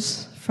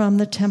flows from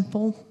the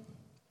temple.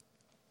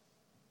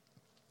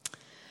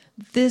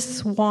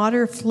 This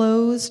water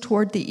flows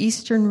toward the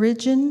eastern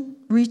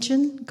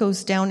region,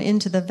 goes down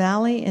into the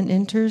valley and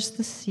enters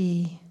the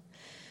sea.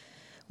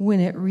 When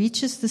it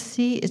reaches the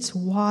sea, its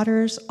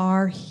waters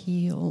are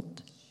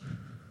healed.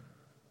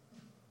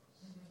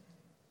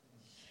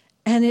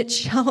 And it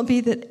shall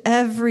be that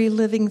every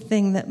living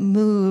thing that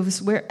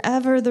moves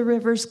wherever the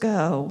rivers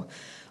go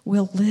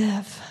will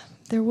live.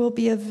 There will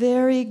be a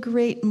very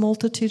great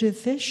multitude of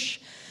fish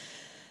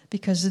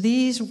because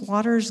these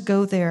waters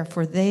go there,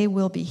 for they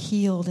will be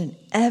healed, and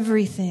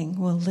everything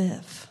will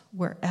live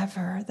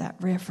wherever that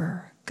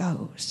river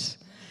goes.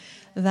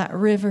 That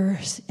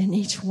river's in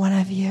each one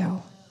of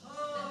you.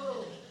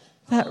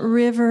 That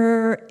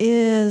river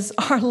is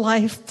our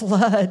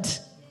lifeblood.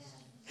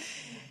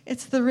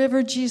 It's the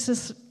river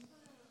Jesus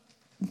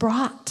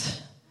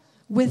brought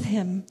with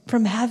him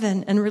from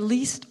heaven and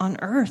released on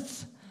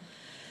earth.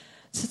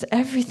 So it's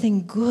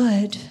everything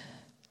good,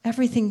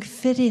 everything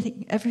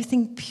fitting,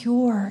 everything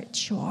pure.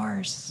 It's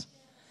yours.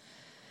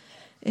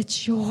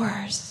 It's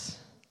yours.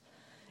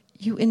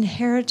 You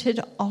inherited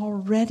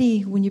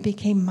already when you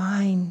became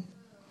mine.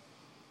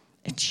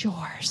 It's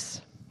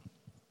yours.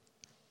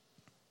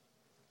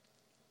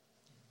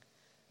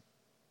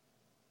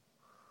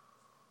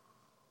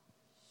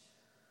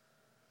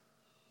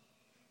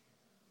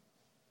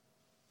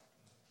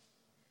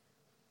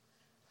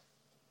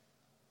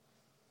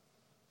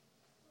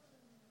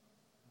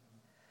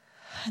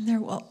 And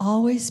there will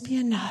always be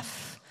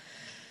enough.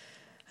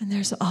 And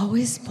there's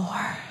always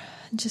more.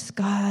 And just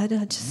God,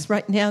 I'm just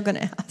right now going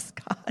to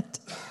ask God,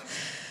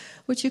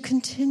 would you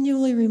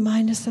continually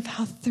remind us of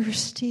how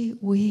thirsty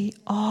we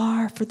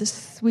are for the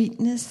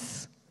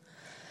sweetness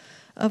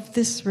of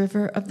this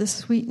river, of the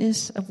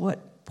sweetness of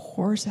what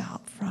pours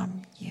out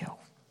from you.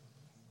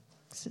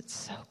 Because it's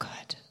so good.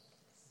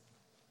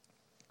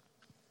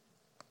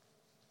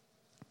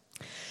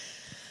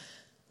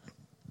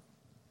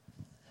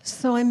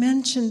 So I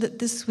mentioned that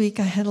this week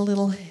I had a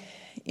little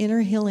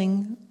inner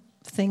healing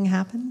thing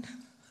happen,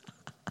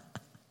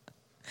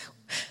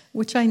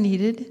 which I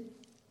needed.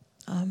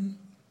 I'm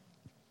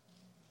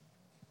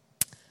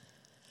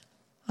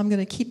going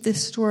to keep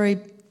this story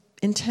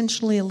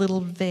intentionally a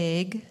little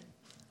vague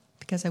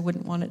because I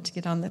wouldn't want it to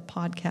get on the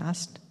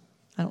podcast.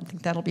 I don't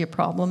think that'll be a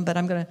problem, but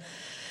I'm going to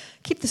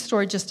keep the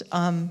story just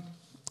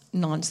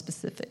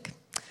non-specific.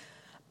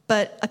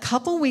 But a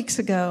couple weeks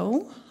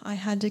ago, I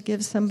had to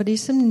give somebody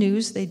some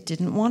news they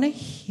didn't want to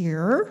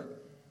hear.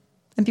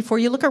 And before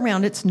you look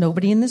around, it's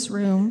nobody in this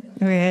room,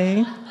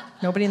 okay?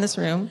 Nobody in this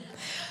room.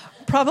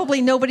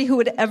 Probably nobody who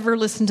would ever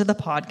listen to the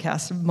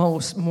podcast,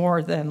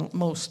 more than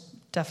most,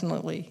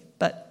 definitely.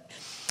 But,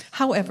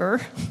 however,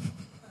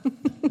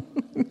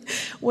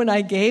 when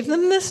I gave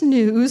them this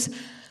news,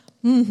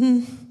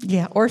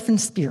 orphan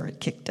spirit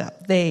kicked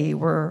up. They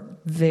were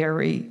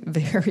very,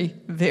 very,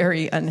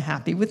 very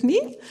unhappy with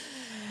me.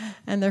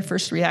 And their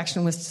first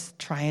reaction was to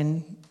try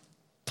and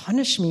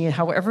punish me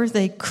however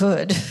they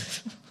could.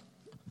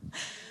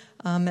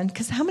 And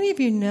because how many of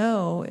you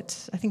know,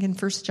 I think in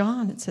 1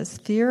 John it says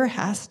fear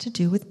has to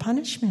do with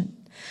punishment.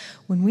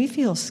 When we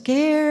feel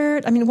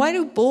scared, why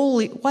do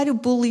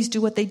bullies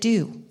do what they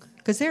do?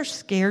 Because they're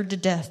scared to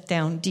death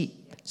down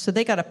deep. So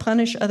they got to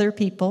punish other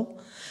people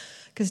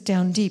because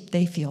down deep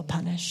they feel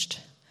punished.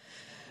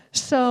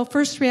 So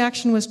first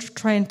reaction was to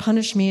try and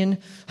punish me, and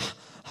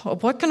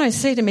what can I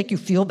say to make you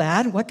feel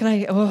bad? What can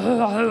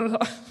I...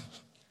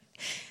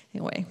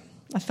 Anyway,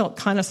 I felt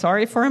kind of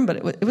sorry for him, but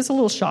it was a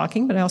little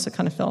shocking, but I also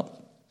kind of felt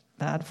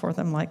bad for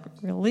them, like,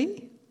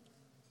 really?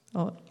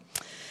 Oh.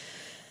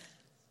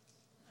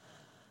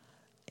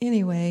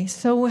 Anyway,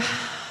 so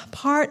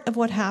part of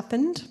what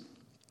happened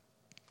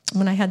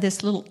when I had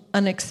this little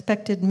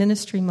unexpected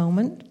ministry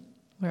moment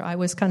where I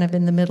was kind of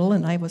in the middle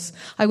and I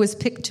was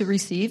picked to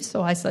receive,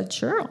 so I said,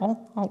 sure,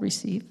 I'll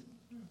receive.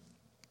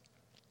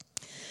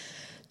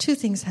 Two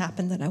things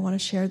happened that I want to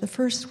share. The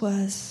first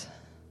was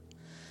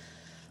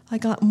I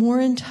got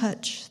more in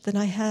touch than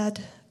I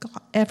had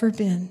ever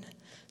been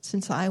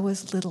since I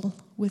was little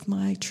with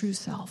my true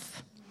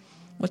self,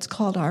 what's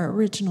called our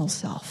original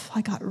self.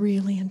 I got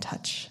really in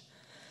touch,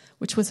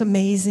 which was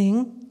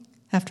amazing.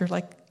 After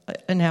like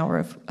an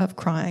hour of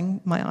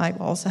crying my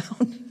eyeballs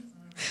out,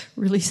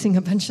 releasing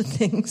a bunch of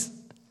things.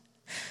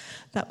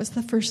 That was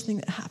the first thing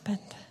that happened.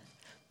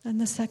 And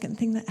the second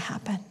thing that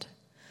happened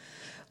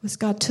was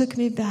God took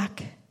me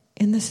back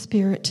in the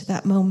spirit to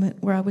that moment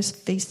where I was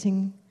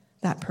facing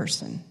that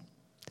person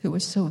who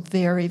was so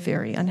very,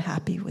 very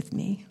unhappy with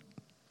me.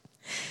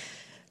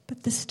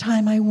 But this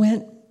time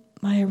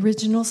my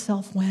original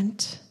self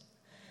went,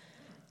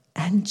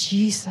 and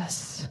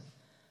Jesus,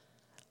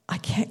 I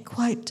can't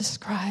quite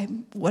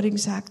describe what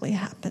exactly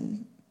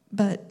happened,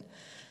 but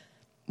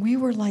we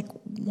were like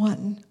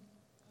one.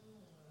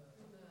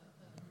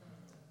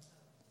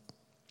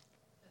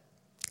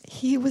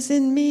 He was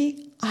in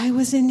me, I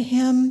was in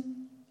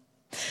him.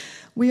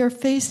 We are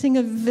facing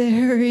a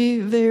very,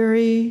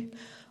 very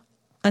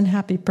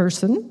unhappy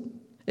person.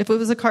 If it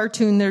was a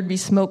cartoon, there'd be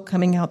smoke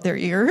coming out their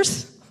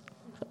ears.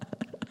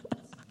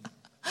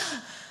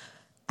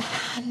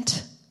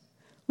 And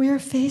we are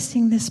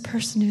facing this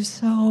person who's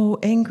so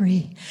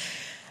angry.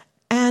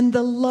 And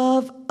the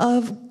love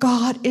of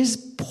God is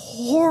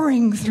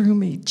pouring through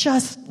me,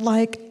 just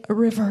like a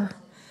river.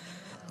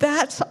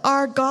 That's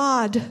our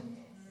God.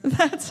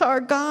 That's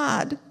our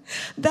God.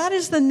 That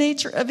is the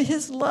nature of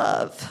his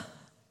love.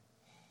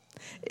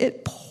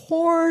 It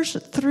pours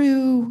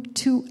through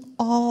to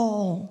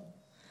all.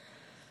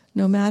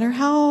 No matter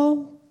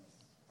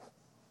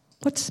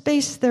what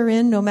space they're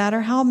in, no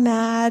matter how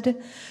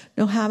mad,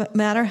 no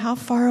matter how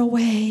far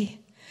away,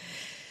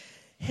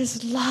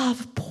 his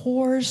love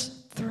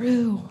pours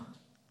through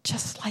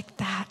just like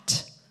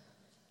that.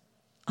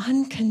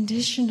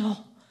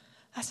 Unconditional.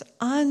 That's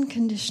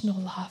unconditional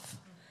love.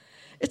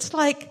 It's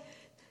like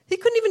he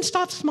couldn't even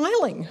stop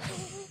smiling.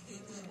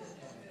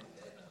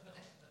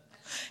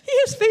 He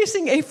is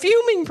facing a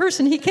fuming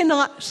person. He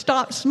cannot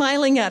stop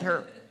smiling at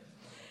her.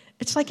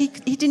 It's like he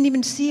didn't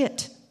even see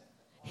it.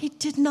 He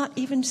did not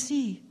even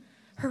see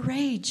her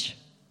rage.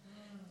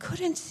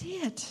 Couldn't see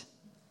it.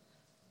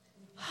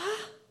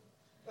 Huh?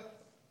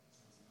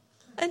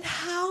 And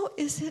how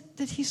is it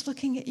that he's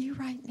looking at you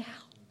right now?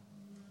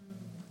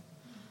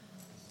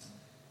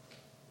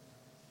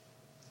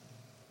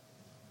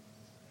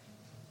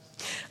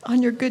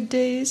 On your good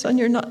days, on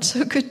your not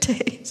so good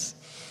days.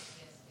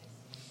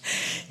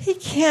 He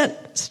can't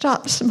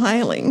stop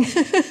smiling.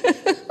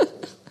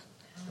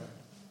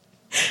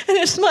 And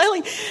his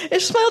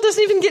smile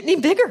doesn't even get any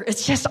bigger.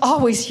 It's just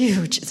always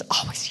huge. It's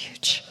always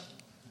huge.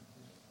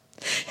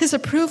 His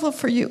approval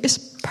for you is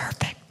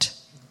perfect.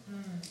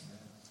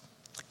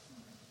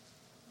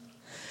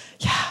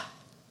 Yeah.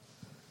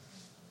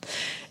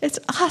 It's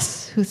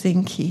us who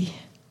think he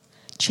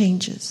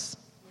changes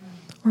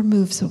or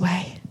moves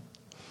away.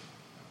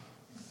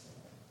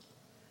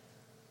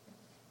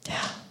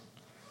 Yeah.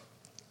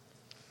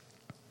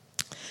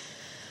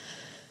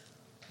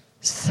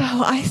 So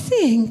I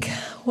think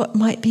what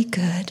might be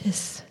good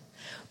is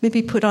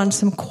maybe put on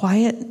some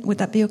quiet, would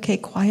that be okay?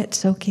 Quiet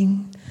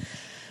soaking.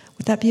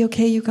 Would that be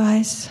okay, you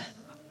guys?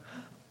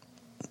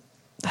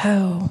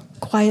 Oh,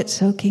 quiet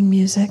soaking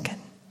music.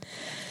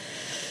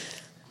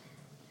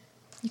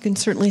 You can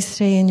certainly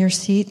stay in your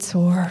seats,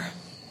 or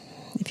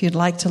if you'd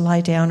like to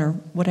lie down, or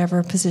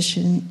whatever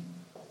position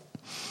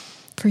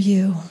for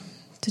you,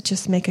 to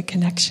just make a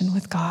connection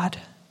with God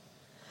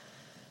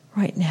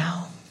right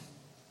now.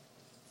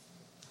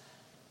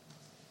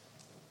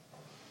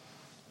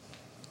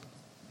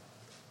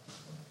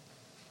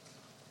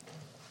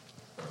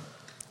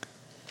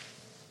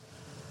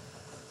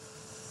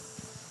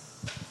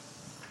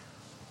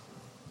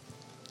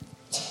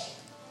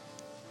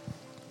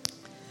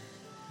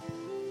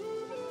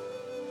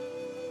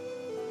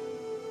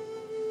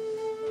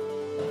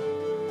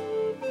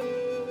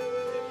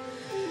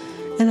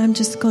 And I'm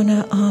just going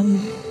to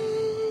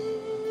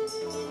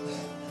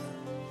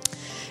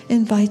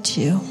invite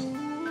you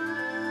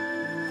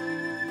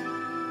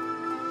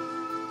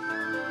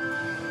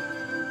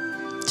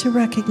to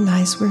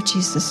recognize where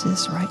Jesus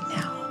is right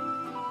now.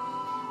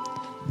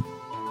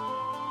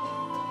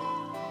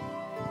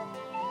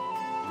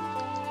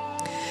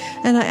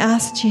 And I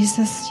ask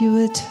Jesus, you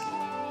would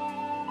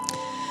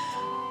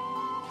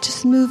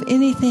just move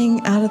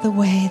anything out of the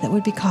way that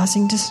would be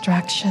causing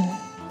distraction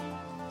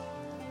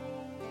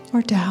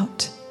or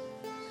doubt.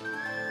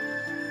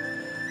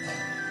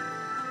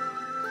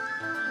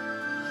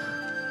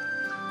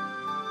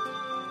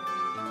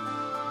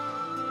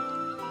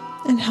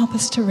 And help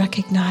us to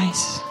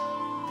recognize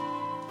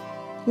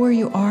where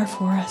you are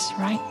for us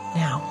right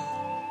now.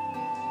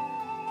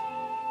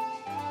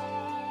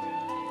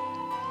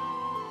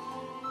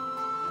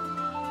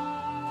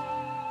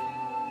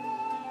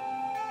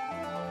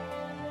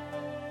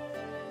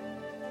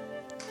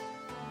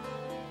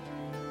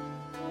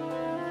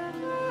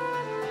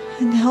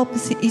 And help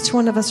us, each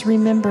one of us,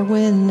 remember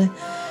when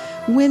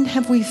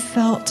have we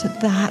felt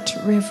that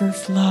river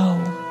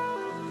flow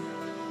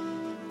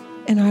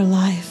in our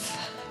life?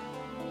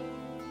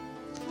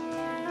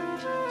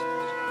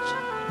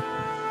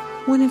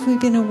 When have we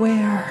been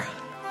aware?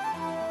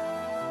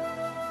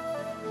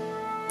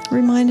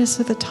 Remind us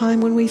of a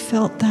time when we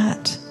felt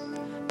that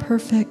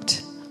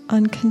perfect,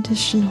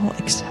 unconditional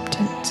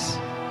acceptance.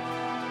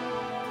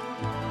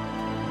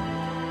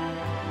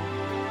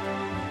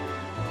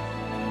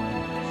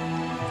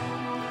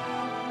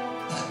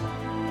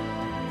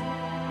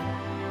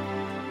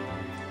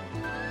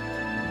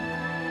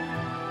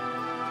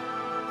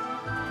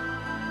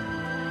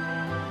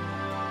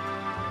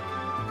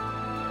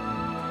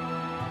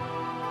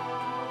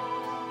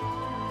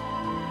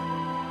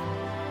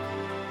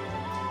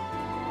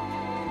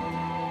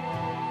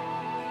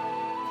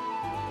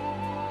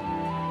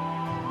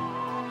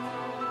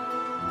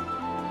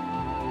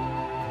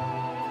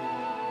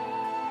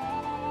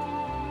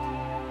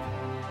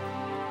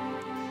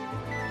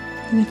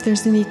 And if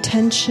there's any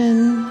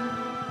tension,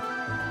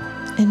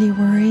 any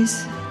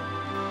worries,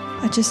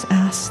 I just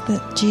ask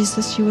that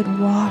Jesus, you would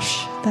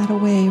wash that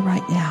away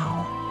right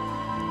now.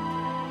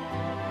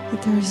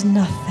 That there's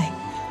nothing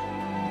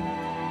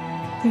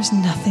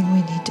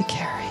we need to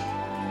carry.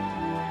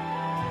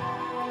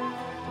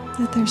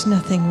 That there's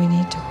nothing we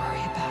need to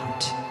worry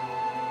about.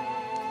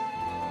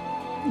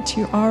 That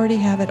you already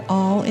have it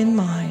all in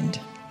mind.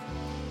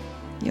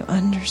 You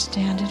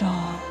understand it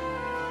all.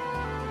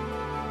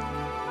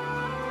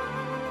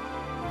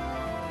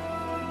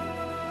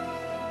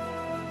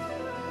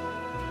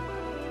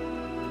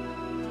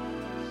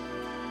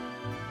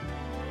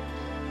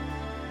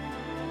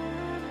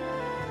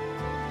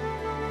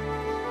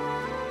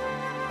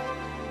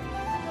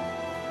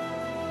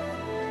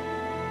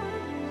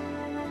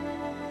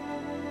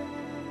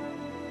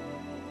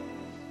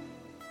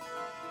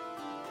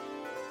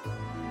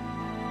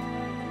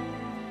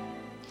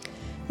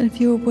 And if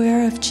you're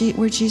aware of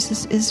where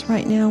Jesus is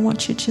right now, I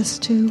want you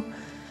just to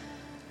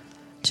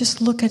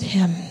look at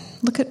him.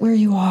 Look at where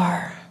you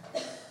are.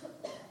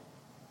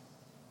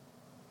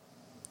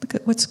 Look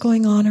at what's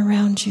going on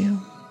around you.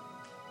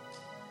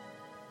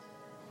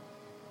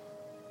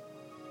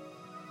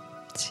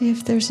 See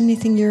if there's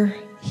anything you're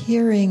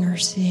hearing or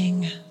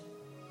seeing,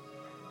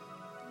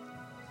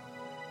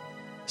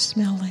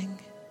 smelling.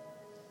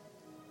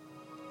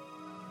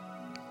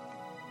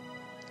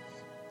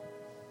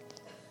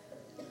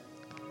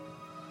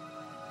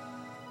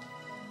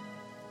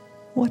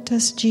 What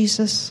does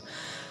Jesus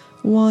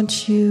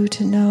want you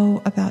to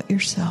know about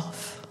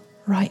yourself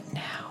right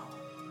now?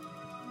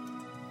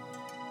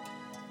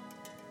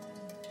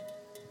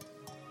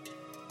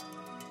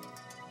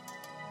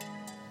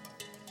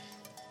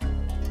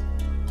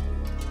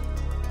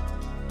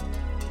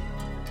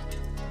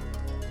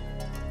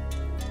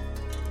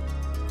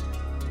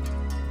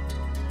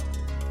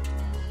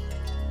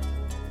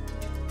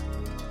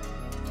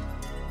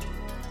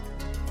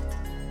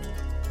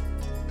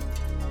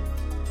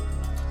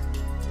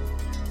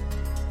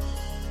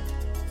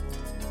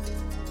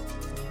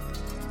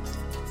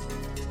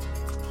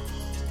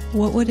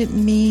 What would it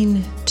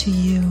mean to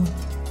you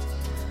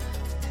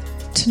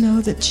to know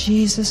that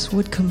Jesus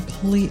would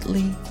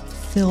completely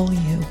fill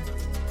you?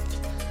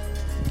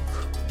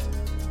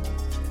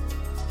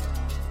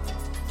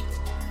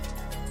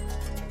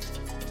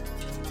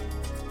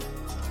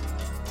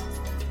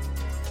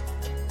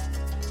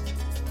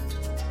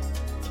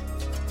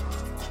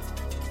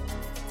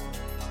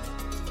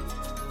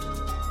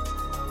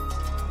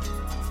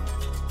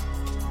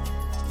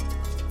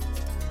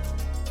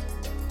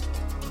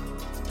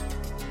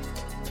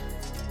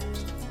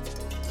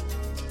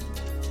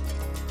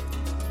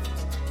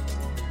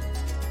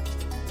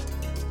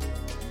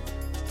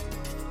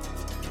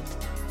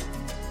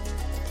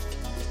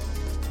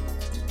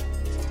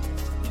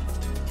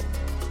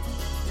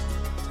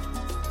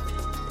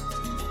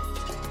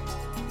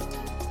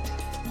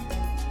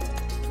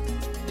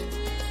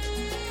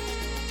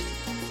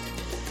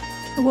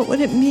 What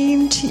would it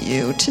mean to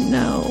you to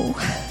know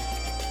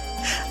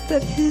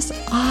that his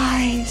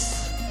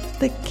eyes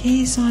that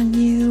gaze on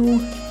you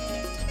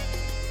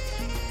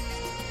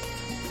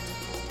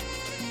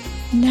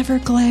never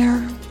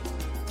glare,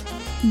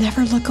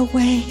 never look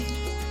away,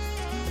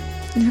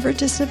 never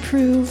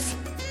disapprove,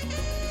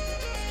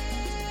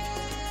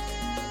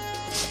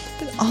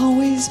 but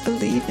always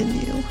believe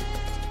in you,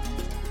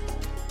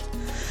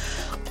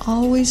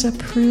 always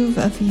approve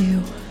of you?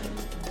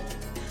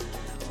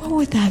 What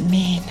would that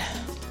mean?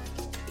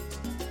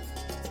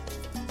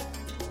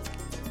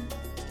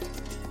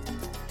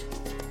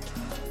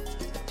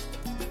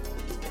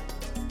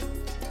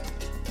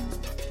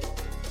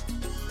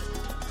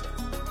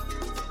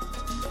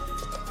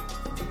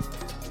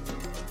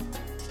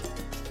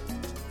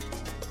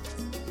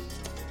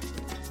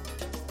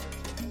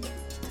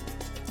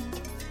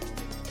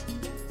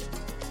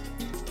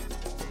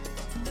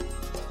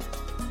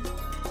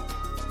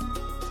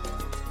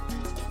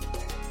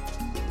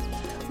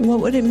 What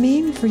would it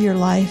mean for your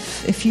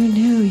life if you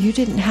knew you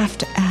didn't have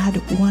to add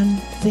one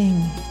thing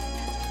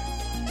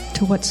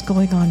to what's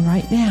going on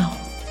right now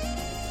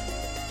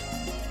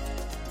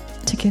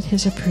to get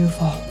his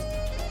approval?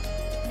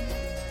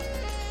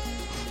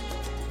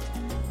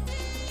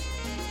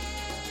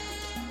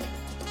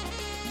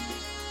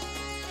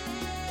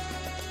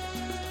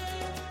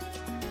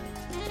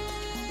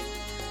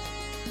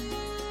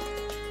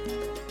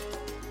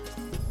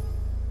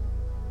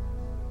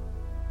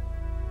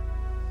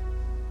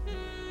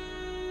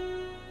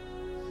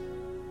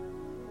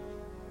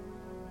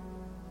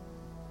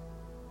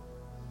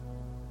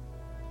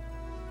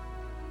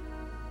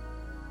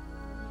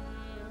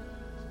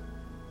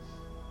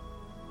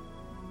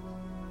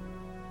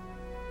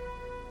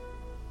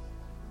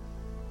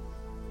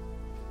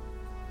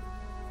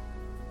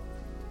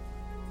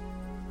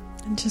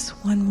 And just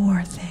one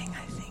more thing,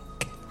 I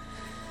think.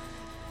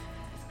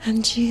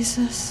 And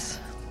Jesus,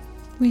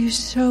 will you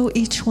show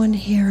each one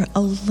here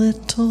a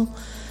little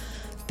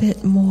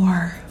bit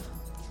more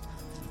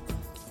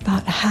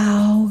about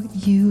how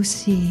you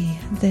see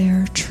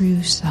their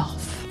true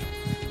self?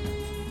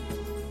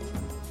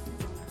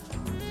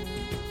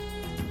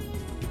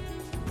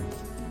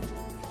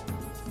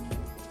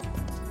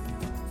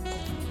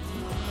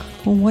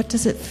 Well, what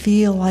does it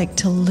feel like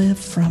to live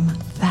from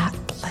that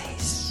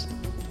place?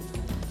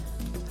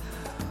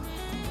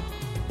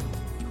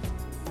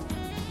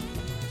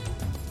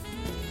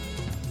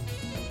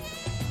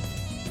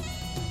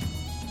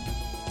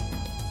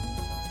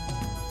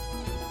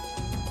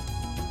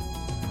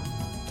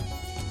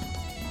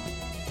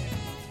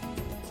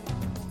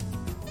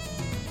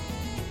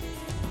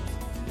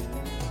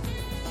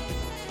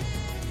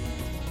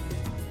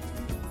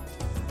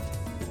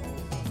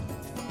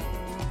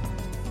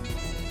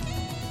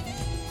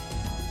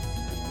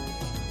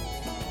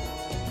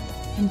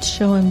 And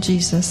show him,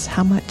 Jesus,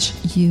 how much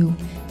you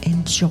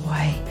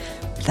enjoy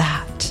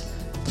that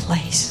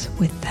place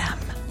with them.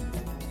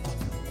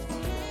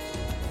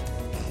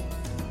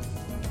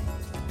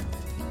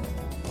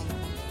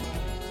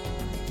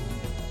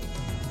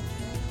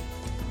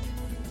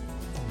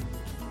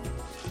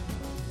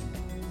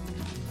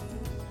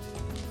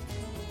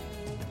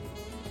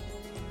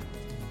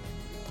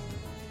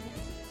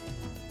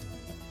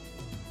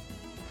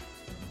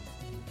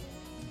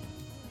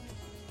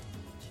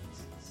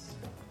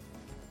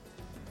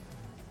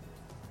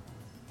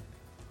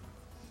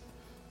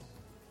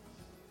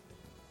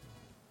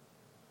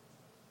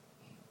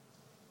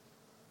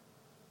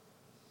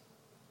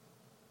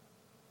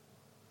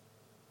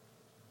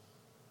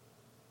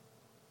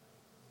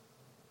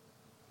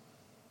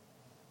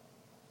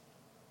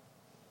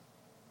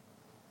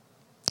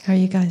 How are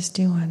you guys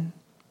doing?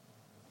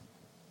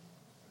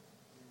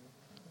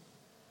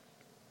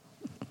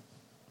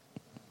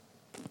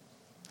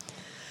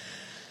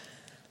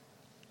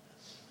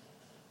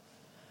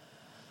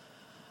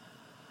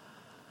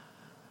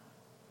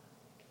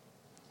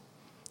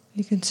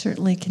 You can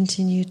certainly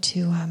continue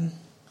to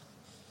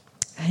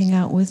hang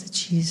out with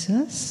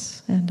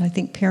Jesus. And I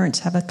think parents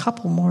have a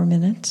couple more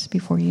minutes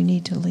before you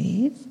need to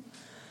leave.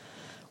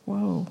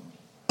 Whoa.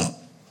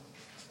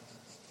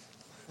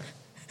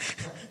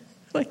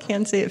 I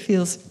can't say it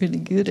feels really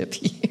good up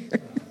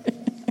here.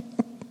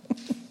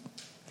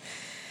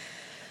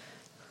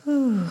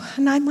 Ooh,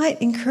 and I might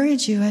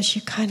encourage you as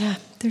you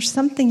there's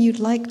something you'd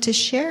like to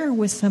share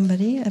with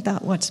somebody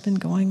about what's been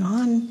going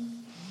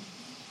on.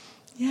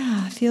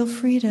 Yeah, feel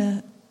free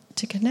to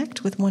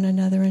connect with one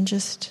another and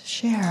just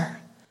share.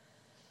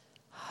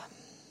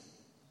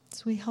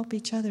 So we help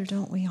each other,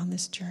 don't we, on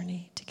this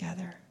journey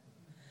together.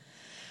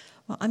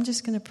 Well, I'm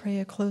just going to pray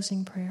a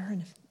closing prayer.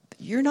 And if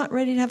you're not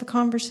ready to have a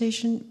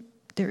conversation,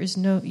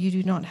 you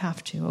do not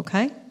have to,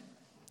 okay?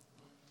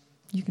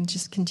 You can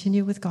just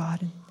continue with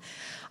God.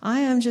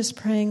 I am just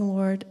praying,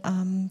 Lord,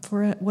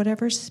 for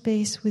whatever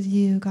space with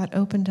you got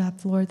opened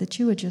up, Lord, that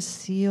you would just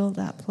seal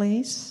that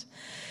place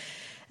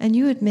and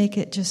you would make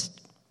it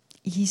just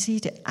easy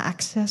to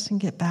access and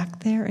get back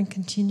there and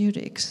continue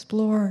to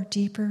explore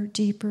deeper,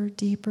 deeper,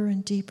 deeper,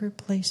 and deeper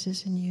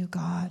places in you,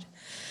 God.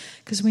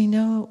 Because we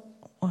know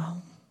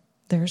well,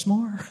 there's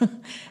more.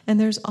 And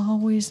there's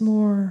always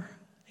more,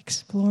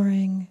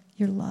 exploring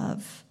your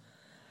love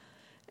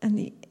and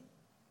the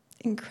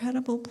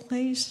incredible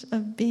place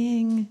of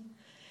being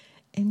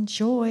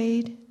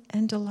enjoyed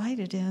and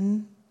delighted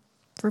in.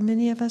 For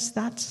many of us,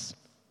 that's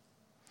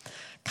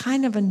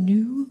kind of a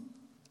new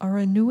or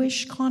a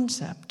newish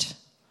concept.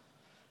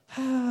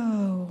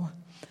 Oh,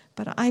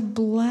 but I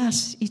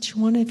bless each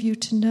one of you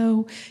to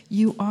know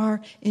you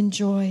are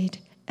enjoyed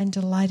and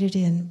delighted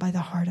in by the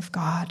heart of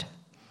God.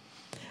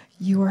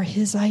 You are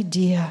His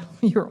idea.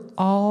 You're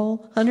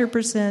all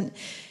 100%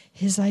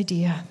 His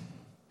idea.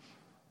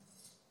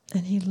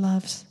 And He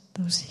loves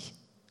those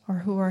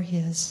who are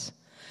His.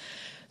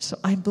 So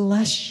I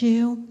bless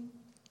you,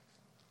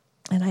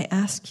 and I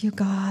ask you,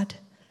 God,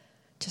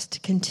 just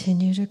to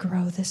continue to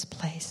grow this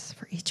place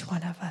for each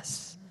one of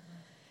us.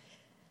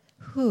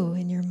 Who,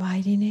 in your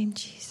mighty name,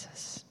 Jesus.